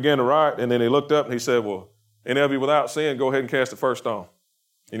down, he began to write, and then he looked up and he said, well, any of you without sin, go ahead and cast the first stone.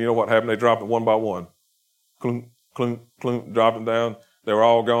 And you know what happened? They dropped them one by one. Clunk, clunk, clunk, dropped them down. They were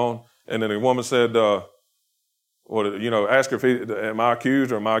all gone. And then the woman said, ask her if am I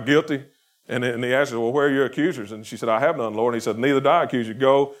accused or am I guilty? And then he asked her, well, where are your accusers? And she said, I have none, Lord. And he said, neither do I accuse you.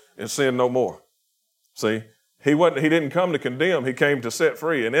 Go and sin no more. See, he didn't come to condemn. He came to set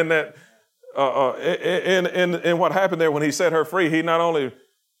free. And in that, in what happened there when he set her free, he not only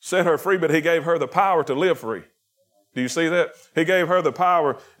set her free, but he gave her the power to live free. Do you see that? He gave her the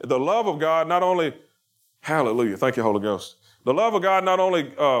power. The love of God not only, hallelujah, thank you, Holy Ghost. The love of God not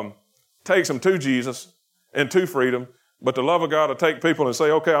only takes them to Jesus and to freedom, but the love of God will take people and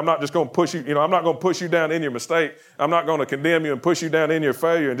say, okay, I'm not just going to push you, I'm not going to push you down in your mistake. I'm not going to condemn you and push you down in your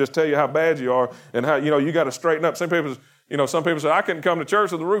failure and just tell you how bad you are and how, you got to straighten up. Some people say, I couldn't come to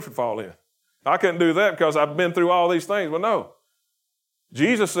church or the roof would fall in. I couldn't do that because I've been through all these things. Well, no.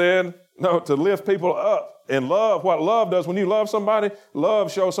 Jesus said, no, to lift people up and love. What love does when you love somebody,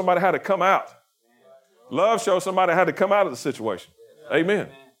 love shows somebody how to come out. Love shows somebody how to come out of the situation. Amen.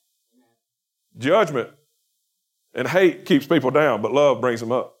 Judgment and hate keeps people down, but love brings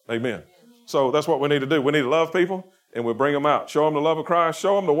them up. Amen. So that's what we need to do. We need to love people and we bring them out. Show them the love of Christ.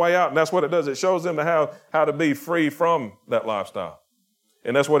 Show them the way out. And that's what it does. It shows them how to be free from that lifestyle.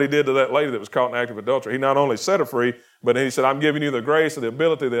 And that's what he did to that lady that was caught in act of adultery. He not only set her free, but he said, I'm giving you the grace and the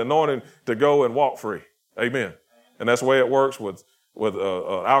ability, the anointing to go and walk free. Amen. And that's the way it works with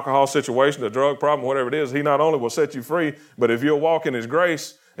an alcohol situation, a drug problem, whatever it is. He not only will set you free, but if you'll walk in his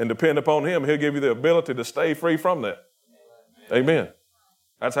grace and depend upon him, he'll give you the ability to stay free from that. Amen.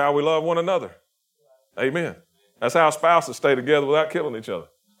 That's how we love one another. Amen. That's how spouses stay together without killing each other.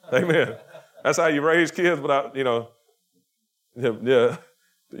 Amen. That's how you raise kids without, going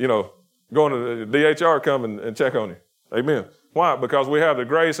to the DHR come and check on you. Amen. Why? Because we have the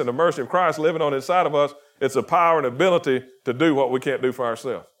grace and the mercy of Christ living on the inside of us. It's a power and ability to do what we can't do for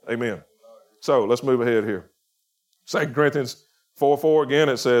ourselves. Amen. So let's move ahead here. 2 Corinthians 4:4 again,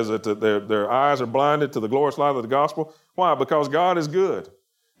 it says that their eyes are blinded to the glorious light of the gospel. Why? Because God is good.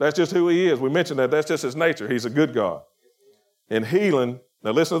 That's just who he is. We mentioned that. That's just his nature. He's a good God. And healing,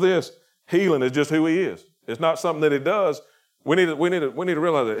 now listen to this, healing is just who he is. It's not something that he does. We need to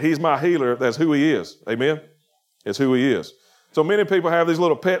realize that he's my healer. That's who he is. Amen. It's who he is. So many people have these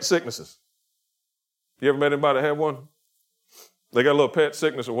little pet sicknesses. You ever met anybody that have one? They got a little pet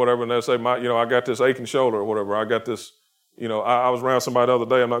sickness or whatever, and they'll say, I got this aching shoulder or whatever. I got this, I was around somebody the other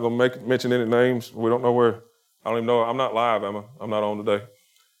day. I'm not going to mention any names. We don't know where. I don't even know. I'm not live, am I? I'm not on today.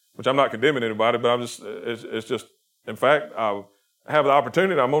 Which I'm not condemning anybody, but it's just, in fact, I have the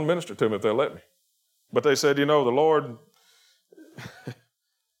opportunity. I'm going to minister to them if they'll let me. But they said, the Lord,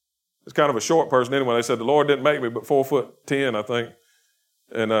 it's kind of a short person anyway. They said, the Lord didn't make me but 4'10", I think.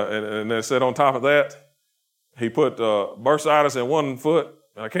 And they said on top of that, he put bursitis in one foot,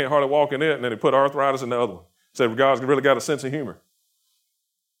 and I can't hardly walk in it, and then he put arthritis in the other one. Said, God's really got a sense of humor.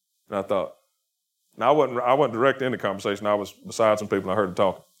 And I thought, now I wasn't directly in the conversation. I was beside some people, and I heard them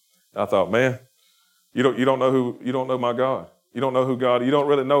talking. And I thought, man, you don't know my God. You don't know who God, you don't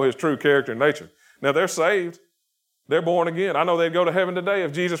really know his true character and nature. Now they're saved. They're born again. I know they'd go to heaven today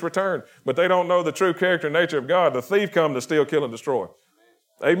if Jesus returned, but they don't know the true character and nature of God. The thief come to steal, kill, and destroy.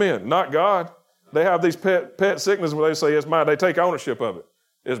 Amen. Not God. They have these pet sicknesses where they say it's mine. They take ownership of it.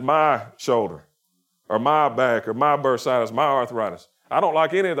 It's my shoulder or my back or my bursitis, my arthritis. I don't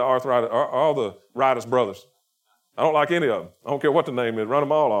like any of the arthritis, or all the Ritus brothers. I don't like any of them. I don't care what the name is. Run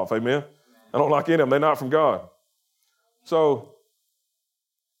them all off. Amen. I don't like any of them. They're not from God. So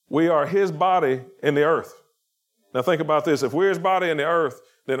we are his body in the earth. Now think about this. If we're his body in the earth,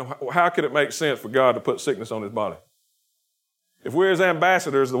 then how could it make sense for God to put sickness on his body? If we're his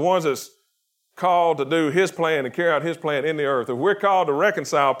ambassadors, the ones that's called to do his plan and carry out his plan in the earth, if we're called to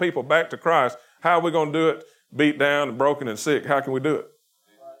reconcile people back to Christ, how are we going to do it? Beat down and broken and sick. How can we do it?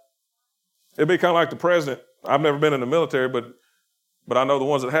 It'd be kind of like the president. I've never been in the military, but I know the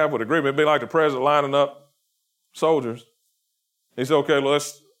ones that have would agree. It'd be like the president lining up soldiers. He said, okay,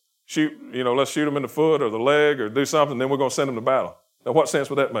 let's shoot them in the foot or the leg or do something, then we're going to send them to battle. Now, what sense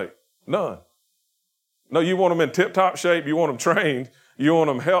would that make? None. No, you want them in tip-top shape. You want them trained. You want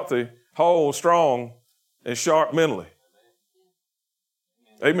them healthy, whole, strong, and sharp mentally.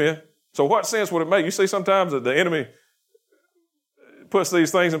 Amen. So what sense would it make? You see sometimes that the enemy puts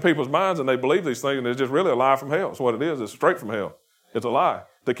these things in people's minds and they believe these things and it's just really a lie from hell. That's what it is. It's straight from hell. It's a lie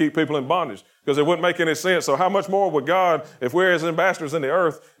to keep people in bondage because it wouldn't make any sense. So how much more would God, if we're his ambassadors in the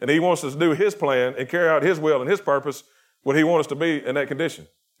earth and he wants us to do his plan and carry out his will and his purpose, would he want us to be in that condition?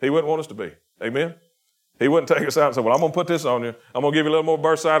 He wouldn't want us to be. Amen? He wouldn't take us out and say, well, I'm going to put this on you. I'm going to give you a little more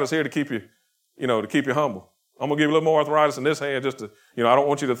bursitis here to keep you, to keep you humble. I'm going to give you a little more arthritis in this hand just to, I don't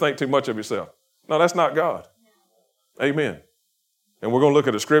want you to think too much of yourself. No, that's not God. Amen. And we're going to look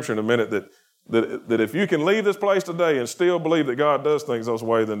at a scripture in a minute that if you can leave this place today and still believe that God does things those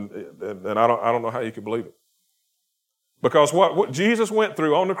ways, then I don't know how you can believe it. Because what Jesus went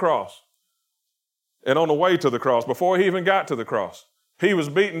through on the cross and on the way to the cross, before he even got to the cross, he was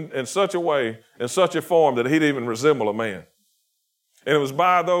beaten in such a way, in such a form that he'd even resemble a man. And it was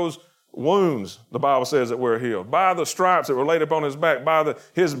by those wounds, the Bible says, that we're healed. By the stripes that were laid upon his back, by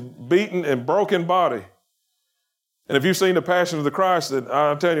his beaten and broken body. And if you've seen the Passion of the Christ, that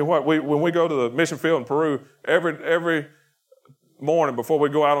I'm telling you what, when we go to the mission field in Peru, every morning before we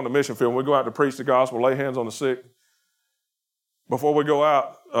go out on the mission field, we go out to preach the gospel, lay hands on the sick. Before we go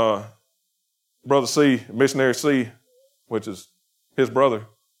out, Brother C, Missionary C, which is his brother,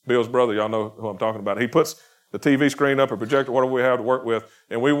 Bill's brother, y'all know who I'm talking about. He puts the TV screen up, a projector, whatever we have to work with,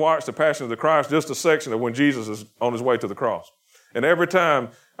 and we watch the Passion of the Christ, just a section of when Jesus is on his way to the cross. And every time,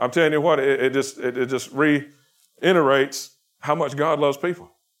 I'm telling you what, it just reiterates how much God loves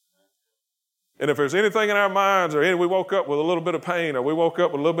people. And if there's anything in our minds, or we woke up with a little bit of pain, or we woke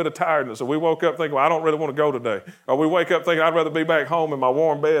up with a little bit of tiredness, or we woke up thinking, well, I don't really want to go today, or we wake up thinking, I'd rather be back home in my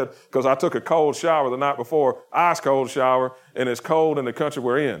warm bed because I took a cold shower the night before, ice cold shower, and it's cold in the country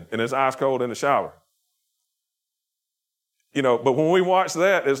we're in, and it's ice cold in the shower. But when we watch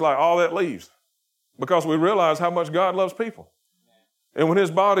that, it's like all that leaves because we realize how much God loves people. And when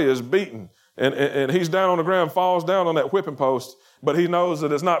his body is beaten and he's down on the ground, falls down on that whipping post, but he knows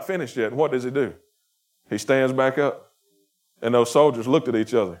that it's not finished yet. And what does he do? He stands back up. And those soldiers looked at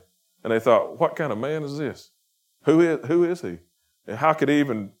each other and they thought, what kind of man is this? Who is he? And how could he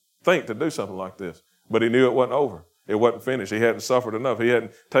even think to do something like this? But he knew it wasn't over. It wasn't finished. He hadn't suffered enough. He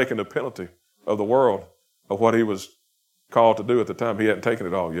hadn't taken the penalty of the world of what he was called to do at the time. He hadn't taken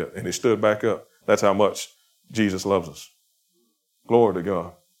it all yet. And he stood back up. That's how much Jesus loves us. Glory to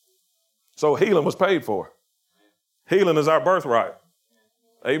God. So healing was paid for. Healing is our birthright.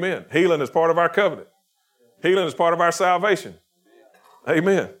 Amen. Healing is part of our covenant. Healing is part of our salvation.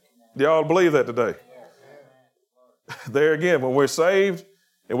 Amen. Do y'all believe that today? There again, when we're saved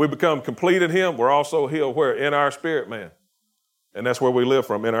and we become complete in him, we're also healed where? In our spirit man. And that's where we live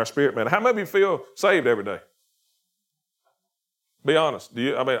from, in our spirit man. How many of you feel saved every day? Be honest.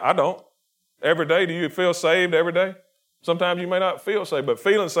 I don't. Every day, do you feel saved every day? Sometimes you may not feel saved, but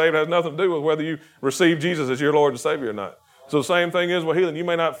feeling saved has nothing to do with whether you receive Jesus as your Lord and Savior or not. So the same thing is with healing. You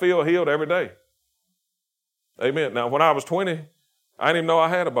may not feel healed every day. Amen. Now, when I was 20, I didn't even know I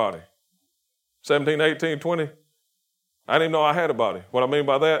had a body. 17, 18, 20, I didn't even know I had a body. What I mean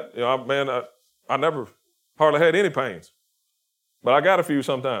by that, I never hardly had any pains. But I got a few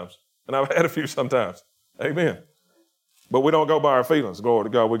sometimes, and I've had a few sometimes. Amen. But we don't go by our feelings, glory to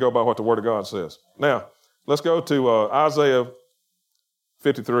God. We go by what the Word of God says. Now, let's go to Isaiah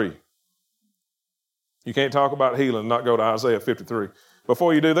 53. You can't talk about healing and not go to Isaiah 53.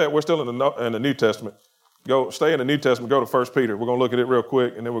 Before you do that, we're still in the New Testament. Stay in the New Testament, go to 1 Peter. We're going to look at it real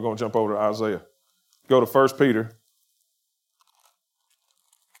quick, and then we're going to jump over to Isaiah. Go to 1 Peter.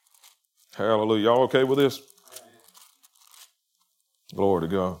 Hallelujah. Y'all okay with this? Glory to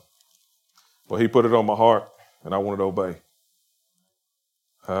God. Well, he put it on my heart, and I wanted to obey.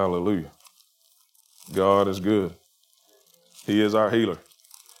 Hallelujah. God is good. He is our healer.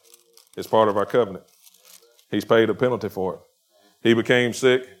 It's part of our covenant. He's paid a penalty for it. He became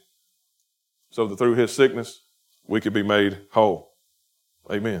sick so that through his sickness, we could be made whole.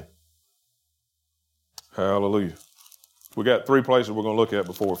 Amen. Hallelujah. We got 3 places we're going to look at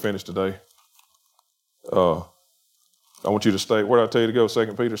before we finish today. I want you to stay. Where did I tell you to go?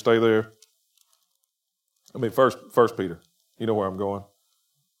 2 Peter, stay there. First Peter. You know where I'm going.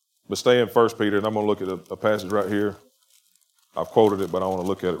 But stay in 1 Peter, and I'm going to look at a passage right here. I've quoted it, but I want to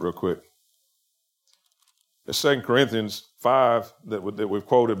look at it real quick. It's 2 Corinthians 5 that we've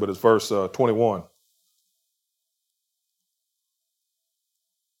quoted, but it's verse 21. It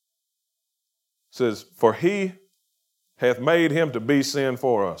says, for he hath made him to be sin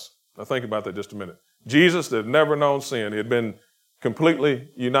for us. Now think about that just a minute. Jesus that had never known sin. He had been completely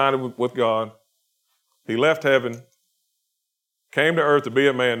united with God. He left heaven, came to earth to be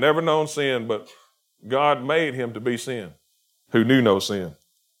a man, never known sin, but God made him to be sin, who knew no sin,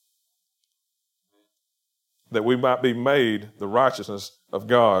 that we might be made the righteousness of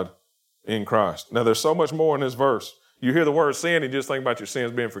God in Christ. Now, there's so much more in this verse. You hear the word sin, you just think about your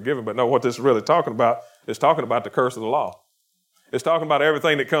sins being forgiven, but no, what this is really talking about is talking about the curse of the law. It's talking about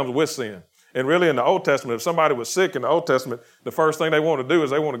everything that comes with sin. And really in the Old Testament, if somebody was sick in the Old Testament, the first thing they want to do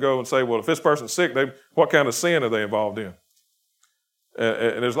is they want to go and say, well, if this person's sick, what kind of sin are they involved in?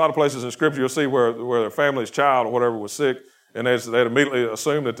 And there's a lot of places in Scripture you'll see where their family's child or whatever was sick, and they'd immediately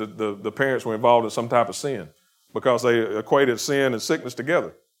assume that the parents were involved in some type of sin because they equated sin and sickness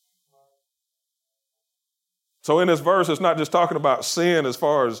together. So in this verse, it's not just talking about sin as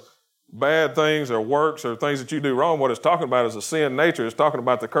far as bad things or works or things that you do wrong. What it's talking about is a sin nature. It's talking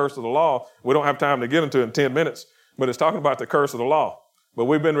about the curse of the law. We don't have time to get into it in 10 minutes, but it's talking about the curse of the law. But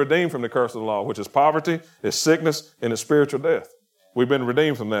we've been redeemed from the curse of the law, which is poverty, is sickness, and is spiritual death. We've been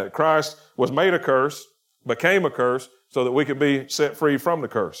redeemed from that. Christ was made a curse, became a curse, so that we could be set free from the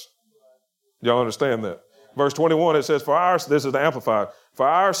curse. Y'all understand that? Verse 21, it says, this is the Amplified, for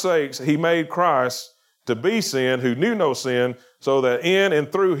our sakes he made Christ to be sin who knew no sin, so that in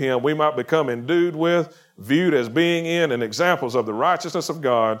and through him we might become endued with, viewed as being in and examples of the righteousness of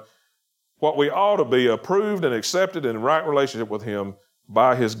God, what we ought to be, approved and accepted in right relationship with him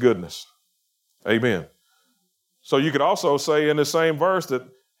by his goodness. Amen. So you could also say in the same verse that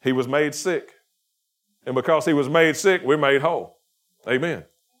he was made sick. And because he was made sick, we're made whole. Amen.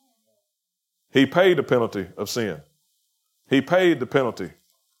 He paid the penalty of sin. He paid the penalty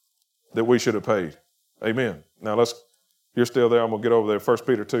that we should have paid. Amen. Now you're still there. I'm going to get over there. 1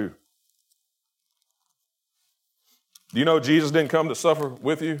 Peter 2. Do you know Jesus didn't come to suffer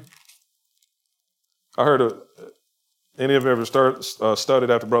with you? I heard any of you ever studied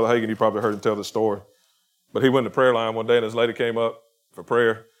after Brother Hagin, you probably heard him tell this story. But he went to the prayer line one day and this lady came up for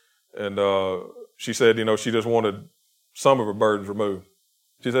prayer and she said, she just wanted some of her burdens removed.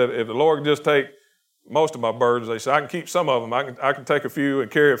 She said, if the Lord can just take most of my burdens, they said, I can keep some of them. I can take a few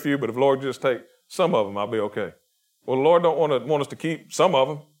and carry a few, but if the Lord just take some of them, I'll be okay. Well, the Lord don't want us to keep some of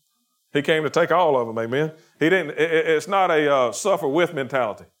them. He came to take all of them, amen? He didn't. It's not a suffer with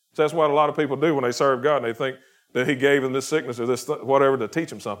mentality. So that's what a lot of people do when they serve God and they think that he gave them this sickness or this whatever to teach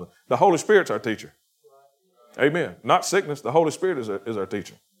them something. The Holy Spirit's our teacher. Amen. Not sickness. The Holy Spirit is our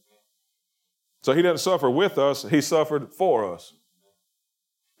teacher. So he didn't suffer with us. He suffered for us.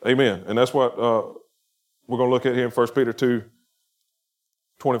 Amen. And that's what we're going to look at here in 1 Peter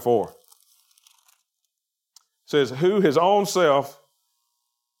 2:24. It says, who his own self,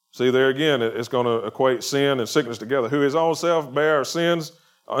 see there again, it's going to equate sin and sickness together. Who his own self bare our sins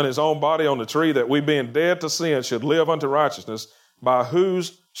on his own body on the tree, that we being dead to sin should live unto righteousness, by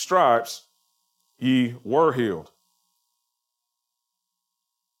whose stripes ye were healed.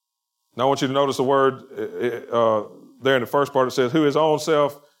 Now I want you to notice the word there in the first part. It says, who his own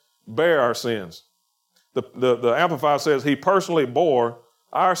self bare our sins. The Amplified says he personally bore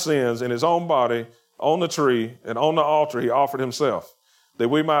our sins in his own body on the tree, and on the altar he offered himself, that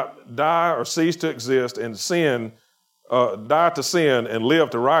we might die or cease to exist and die to sin and live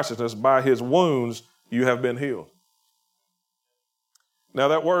to righteousness. By his wounds you have been healed. Now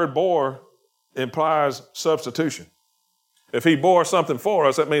that word bore implies substitution. If he bore something for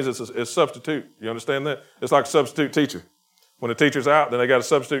us, that means it's substitute. You understand that? It's like a substitute teacher. When the teacher's out, then they got a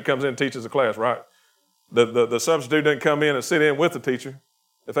substitute comes in and teaches the class, right? The substitute didn't come in and sit in with the teacher.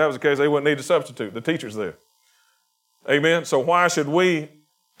 If that was the case, they wouldn't need a substitute. The teacher's there. Amen? So why should we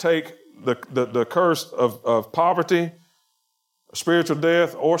take the curse of poverty, spiritual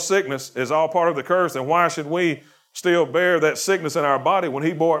death, or sickness is all part of the curse, and why should we still bear that sickness in our body when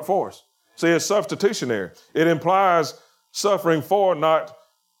he bore it for us? See, it's substitutionary. It implies suffering for, not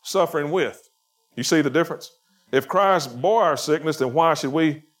suffering with. You see the difference? If Christ bore our sickness, then why should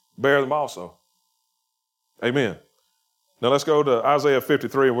we bear them also? Amen. Now let's go to Isaiah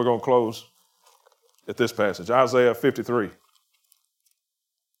 53, and we're going to close at this passage. Isaiah 53.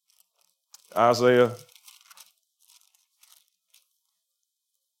 Isaiah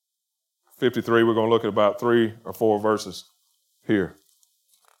 53, we're going to look at about 3 or 4 verses here.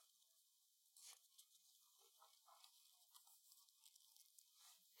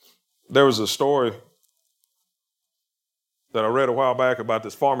 There was a story that I read a while back about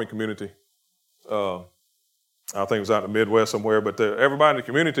this farming community. I think it was out in the Midwest somewhere, but everybody in the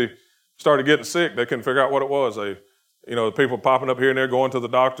community started getting sick. They couldn't figure out what it was. The people popping up here and there, going to the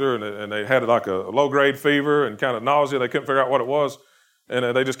doctor, and they had like a low-grade fever and kind of nausea. They couldn't figure out what it was,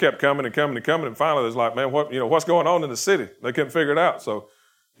 and they just kept coming and coming and coming. And finally, it was like, man, what's going on in the city? They couldn't figure it out. So,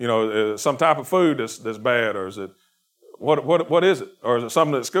 some type of food that's bad, or is it what is it? Or is it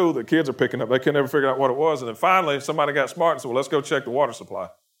something at school that kids are picking up? They couldn't ever figure out what it was. And then finally, somebody got smart and said, well, let's go check the water supply.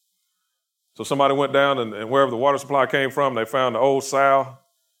 So somebody went down, and wherever the water supply came from, they found an old sow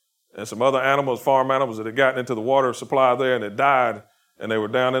and some other animals, farm animals, that had gotten into the water supply there, and it died, and they were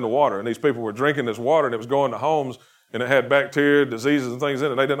down in the water. And these people were drinking this water, and it was going to homes, and it had bacteria, diseases, and things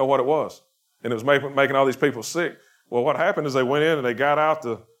in it. They didn't know what it was. And it was making all these people sick. Well, what happened is they went in and they got out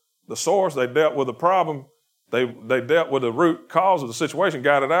the source. They dealt with the problem. They dealt with the root cause of the situation,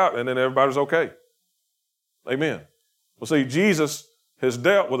 got it out, and then everybody was okay. Amen. Well, see, Jesus has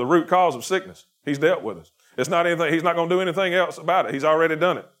dealt with the root cause of sickness. He's dealt with it. It's not anything. He's not going to do anything else about it. He's already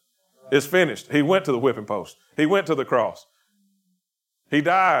done it. It's finished. He went to the whipping post. He went to the cross. He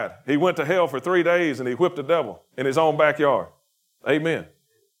died. He went to hell for 3 days, and he whipped the devil in his own backyard. Amen.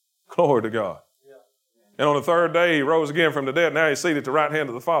 Glory to God. And on the 3rd day, he rose again from the dead. Now he's seated at the right hand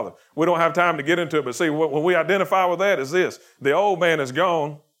of the Father. We don't have time to get into it, but see, when we identify with that is this. The old man is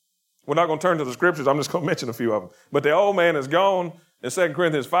gone. We're not going to turn to the scriptures. I'm just going to mention a few of them. But the old man is gone. In 2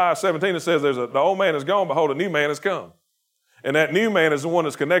 Corinthians 5:17, it says the old man is gone, behold, a new man has come. And that new man is the one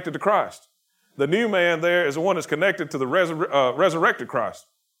that's connected to Christ. The new man there is the one that's connected to the resurrected Christ.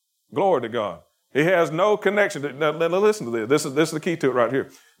 Glory to God. He has no connection to, now listen to this. This is the key to it right here.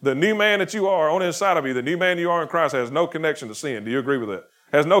 The new man that you are on the inside of you, the new man you are in Christ, has no connection to sin. Do you agree with that?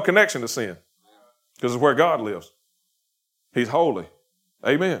 Has no connection to sin. Because it's where God lives. He's holy.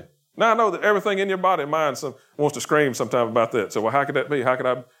 Amen. Now I know that everything in your body and mind wants to scream sometimes about that. So, well, how could that be? How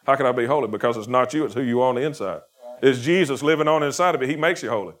could I be holy? Because it's not you, it's who you are on the inside. It's Jesus living on the inside of you. He makes you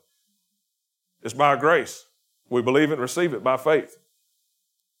holy. It's by grace. We believe it and receive it by faith.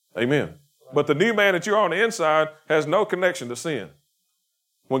 Amen. But the new man that you are on the inside has no connection to sin.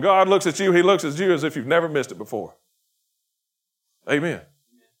 When God looks at you, he looks at you as if you've never missed it before. Amen.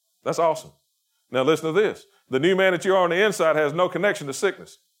 That's awesome. Now listen to this. The new man that you are on the inside has no connection to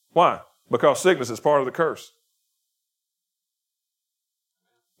sickness. Why? Because sickness is part of the curse.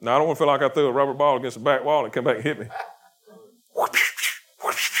 Now, I don't want to feel like I threw a rubber ball against the back wall and come back and hit me.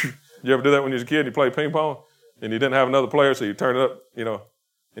 You ever do that when you was a kid and you played ping pong and you didn't have another player, so you turn it up,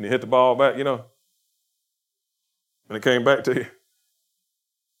 and you hit the ball back, and it came back to you.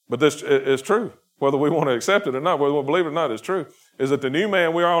 But this is true. Whether we want to accept it or not, whether we believe it or not, it's true, is that the new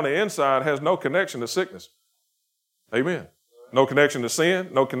man we are on the inside has no connection to sickness. Amen. No connection to sin,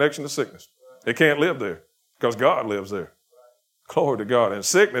 no connection to sickness. It can't live there because God lives there. Glory to God. And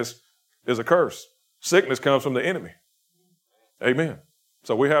sickness is a curse. Sickness comes from the enemy. Amen.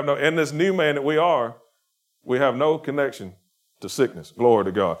 So we have in this new man that we have no connection to sickness. Glory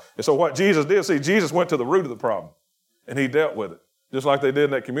to God. And so what Jesus did, see, Jesus went to the root of the problem and he dealt with it. Just like they did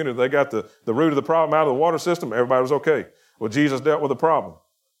in that community. They got the root of the problem out of the water system. Everybody was okay. Well, Jesus dealt with the problem.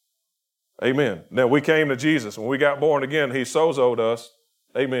 Amen. Now we came to Jesus. When we got born again, he sozoed us.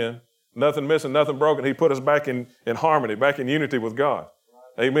 Amen. Nothing missing, nothing broken. He put us back in harmony, back in unity with God.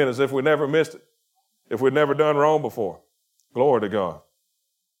 Amen. As if we never missed it. If we'd never done wrong before. Glory to God.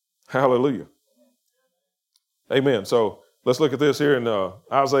 Hallelujah. Amen. So let's look at this here in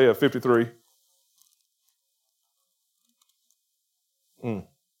Isaiah 53.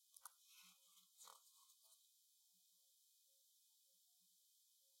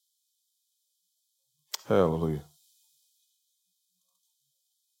 Hallelujah.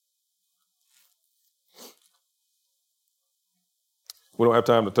 We don't have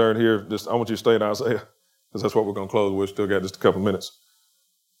time to turn here. I want you to stay in Isaiah because that's what we're going to close with. We've still got just a couple minutes.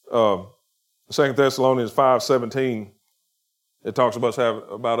 2 Thessalonians 5:17, it talks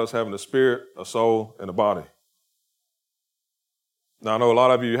about us having a spirit, a soul, and a body. Now, I know a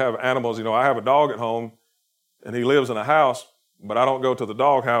lot of you have animals. I have a dog at home, and he lives in a house, but I don't go to the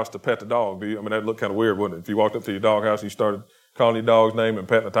dog house to pet the dog. Do you? I mean, that'd look kind of weird, wouldn't it? If you walked up to your dog house, you started calling your dog's name and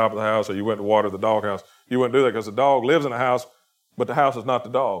petting the top of the house, or you went to water the dog house. You wouldn't do that because the dog lives in the house, but the house is not the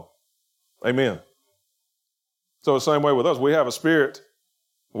dog. Amen. So the same way with us, we have a spirit,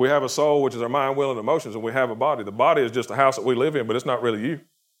 we have a soul, which is our mind, will, and emotions, and we have a body. The body is just a house that we live in, but it's not really you.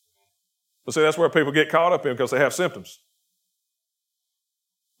 But see, that's where people get caught up in because they have symptoms.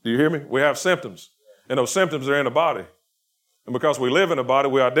 Do you hear me? We have symptoms, and those symptoms are in the body. And because we live in the body,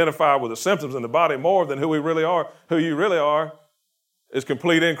 we identify with the symptoms in the body more than who we really are. Who you really are is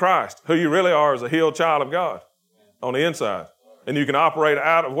complete in Christ. Who you really are is a healed child of God on the inside. And you can operate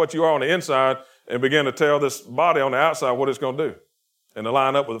out of what you are on the inside and begin to tell this body on the outside what it's going to do and to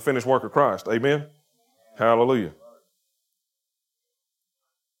line up with the finished work of Christ. Amen? Hallelujah.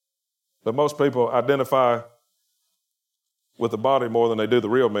 But most people identify with the body more than they do the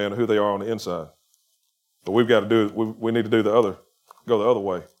real man, who they are on the inside. But we've got to do, we need to go the other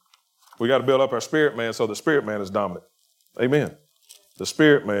way. We got to build up our spirit man so the spirit man is dominant. Amen. The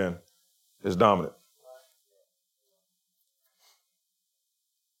spirit man is dominant.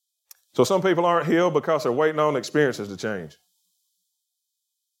 So some people aren't healed because they're waiting on experiences to change.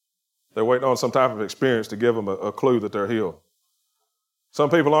 They're waiting on some type of experience to give them a clue that they're healed. Some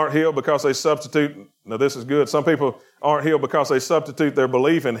people aren't healed because they substitute, now this is good, some people aren't healed because they substitute their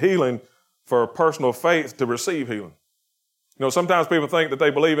belief in healing for personal faith to receive healing. You know, sometimes people think that they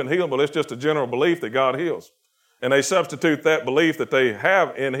believe in healing, but it's just a general belief that God heals. And they substitute that belief that they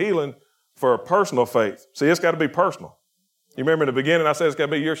have in healing for a personal faith. See, it's got to be personal. You remember in the beginning I said it's got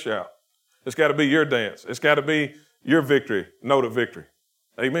to be your shout. It's got to be your dance. It's got to be your victory, note of victory.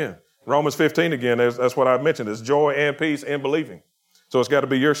 Amen. Romans 15 again, that's what I mentioned. It's joy and peace in believing. So it's got to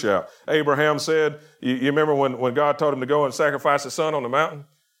be your shout. Abraham said, you remember when God told him to go and sacrifice his son on the mountain?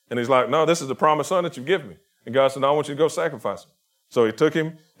 And he's like, no, this is the promised son that you've given me. And God said, no, I want you to go sacrifice him. So he took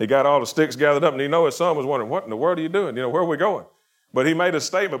him, he got all the sticks gathered up, and his son was wondering, what in the world are you doing? Where are we going? But he made a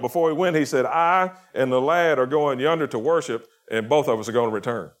statement before he went. He said, I and the lad are going yonder to worship, and both of us are going to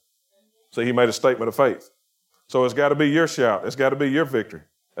return. So he made a statement of faith. So it's got to be your shout. It's got to be your victory.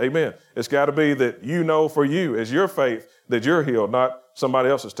 Amen. It's got to be that you know for you, as your faith, that you're healed, not somebody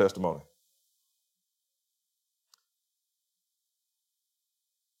else's testimony.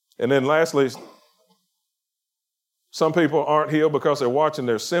 And then lastly, some people aren't healed because they're watching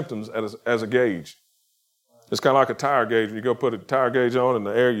their symptoms as a gauge. It's kind of like a tire gauge. When you go put a tire gauge on in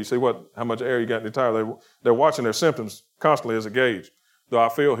the air, you see how much air you got in the tire. They're watching their symptoms constantly as a gauge. Do I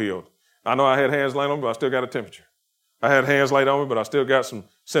feel healed? I know I had hands laid on me, but I still got a temperature. I had hands laid on me, but I still got some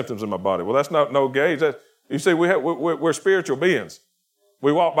symptoms in my body. Well, that's not no gauge. You see, we're spiritual beings.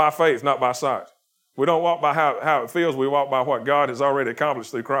 We walk by faith, not by sight. We don't walk by how it feels. We walk by what God has already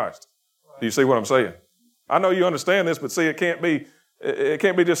accomplished through Christ. Do you see what I'm saying? I know you understand this, but see, it can't be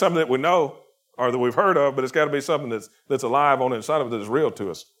just something that we know or that we've heard of, but it's got to be something that's alive on the inside of it that is real to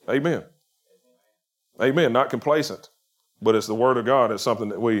us. Amen. Amen. Not complacent, but it's the Word of God. It's something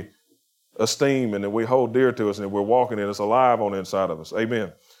that we esteem and that we hold dear to us and that we're walking in. It's alive on the inside of us.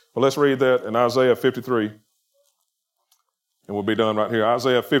 Amen. Well, let's read that in Isaiah 53, and we'll be done right here.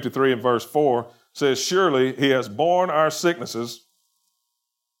 Isaiah 53 and verse 4 says, surely he has borne our sicknesses.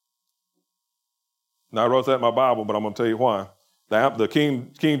 Now, I wrote that in my Bible, but I'm going to tell you why. The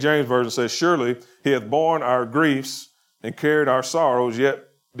King James Version says, surely he hath borne our griefs and carried our sorrows, yet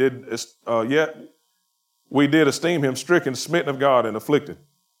we did esteem him stricken, smitten of God, and afflicted.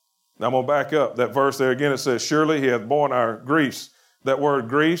 Now, I'm going to back up. That verse there again, it says, surely he hath borne our griefs. That word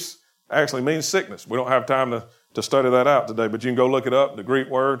griefs actually means sickness. We don't have time to study that out today, but you can go look it up.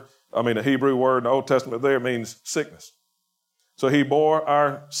 The Hebrew word in the Old Testament there means sickness. So he bore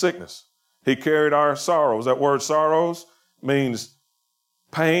our sickness. He carried our sorrows. That word sorrows means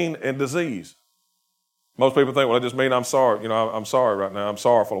pain and disease. Most people think, well, it just means I'm sorry. I'm sorry right now. I'm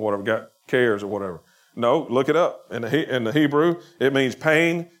sorrowful or whatever, got cares or whatever. No, look it up. In the Hebrew, it means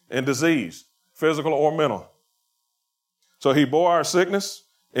pain and disease, physical or mental. So he bore our sickness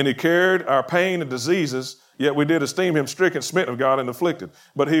and he carried our pain and diseases, yet we did esteem him stricken, smitten of God, and afflicted.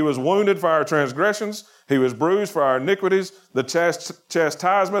 But he was wounded for our transgressions. He was bruised for our iniquities. The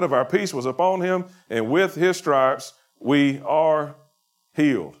chastisement of our peace was upon him, and with his stripes we are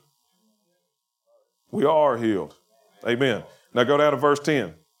healed. We are healed. Amen. Now go down to verse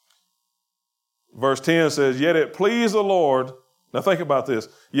 10. Verse 10 says, yet it pleased the Lord. Now think about this.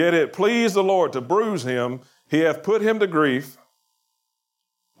 Yet it pleased the Lord to bruise him. He hath put him to grief.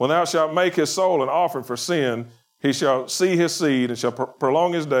 When thou shalt make his soul an offering for sin, he shall see his seed and shall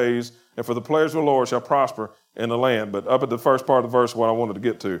prolong his days, and for the pleasure of the Lord shall prosper in the land. But up at the first part of the verse, what I wanted to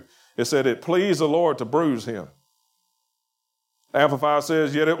get to, it said, it pleased the Lord to bruise him. Amplified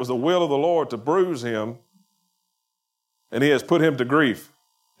says, yet it was the will of the Lord to bruise him, and he has put him to grief,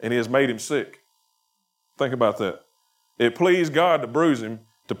 and he has made him sick. Think about that. It pleased God to bruise him,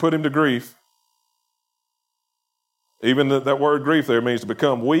 to put him to grief, Even that word grief there means to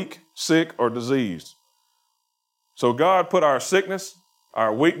become weak, sick, or diseased. So God put our sickness,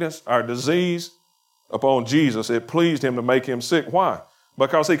 our weakness, our disease upon Jesus. It pleased him to make him sick. Why?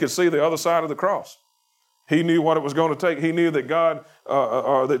 Because he could see the other side of the cross. He knew what it was going to take. He knew that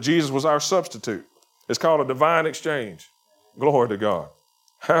that Jesus was our substitute. It's called a divine exchange. Glory to God.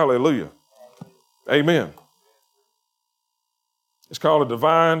 Hallelujah. Amen. It's called a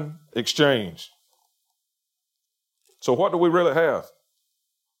divine exchange. So what do we really have?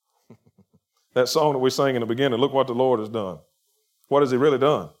 That song that we sang in the beginning, look what the Lord has done. What has he really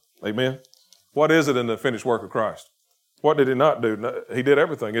done? Amen. What is it in the finished work of Christ? What did he not do? He did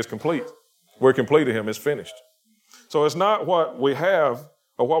everything. It's complete. We're complete in him. It's finished. So it's not what we have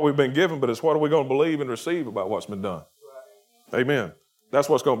or what we've been given, but it's what are we going to believe and receive about what's been done. Amen. That's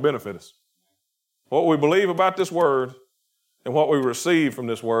what's going to benefit us. What we believe about this word and what we receive from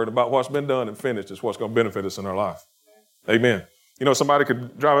this word about what's been done and finished is what's going to benefit us in our life. Amen. You know, somebody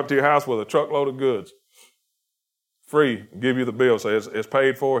could drive up to your house with a truckload of goods, free, give you the bill, say it's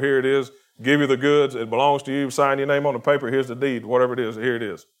paid for, here it is, give you the goods, it belongs to you, sign your name on the paper, here's the deed, whatever it is, here it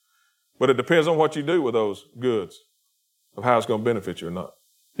is. But it depends on what you do with those goods, of how it's going to benefit you or not.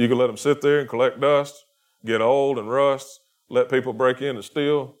 You can let them sit there and collect dust, get old and rust, let people break in and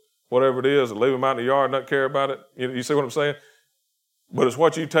steal, whatever it is, and leave them out in the yard and not care about it. You see what I'm saying? But it's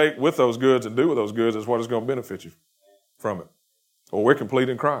what you take with those goods and do with those goods is what is going to benefit you from it. Well, we're complete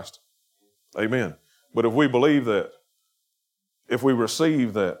in Christ. Amen. But if we believe that, if we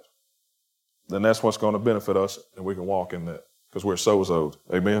receive that, then that's what's going to benefit us, and we can walk in that because we're sozoed.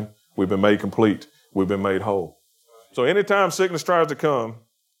 Amen. We've been made complete. We've been made whole. So anytime sickness tries to come,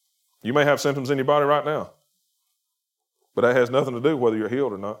 you may have symptoms in your body right now, but that has nothing to do with whether you're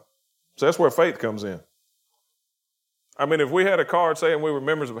healed or not. So that's where faith comes in. I mean, if we had a card saying we were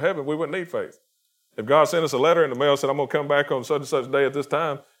members of heaven, we wouldn't need faith. If God sent us a letter in the mail and said, I'm going to come back on such and such day at this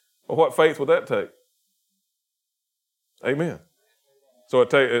time, well, what faith would that take? Amen. So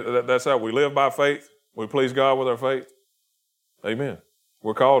that's how we live by faith. We please God with our faith. Amen.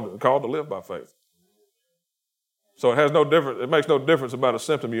 We're called to live by faith. So it makes no difference about a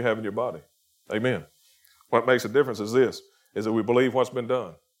symptom you have in your body. Amen. What makes a difference is this, is that we believe what's been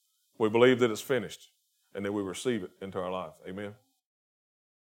done. We believe that it's finished, and that we receive it into our life. Amen.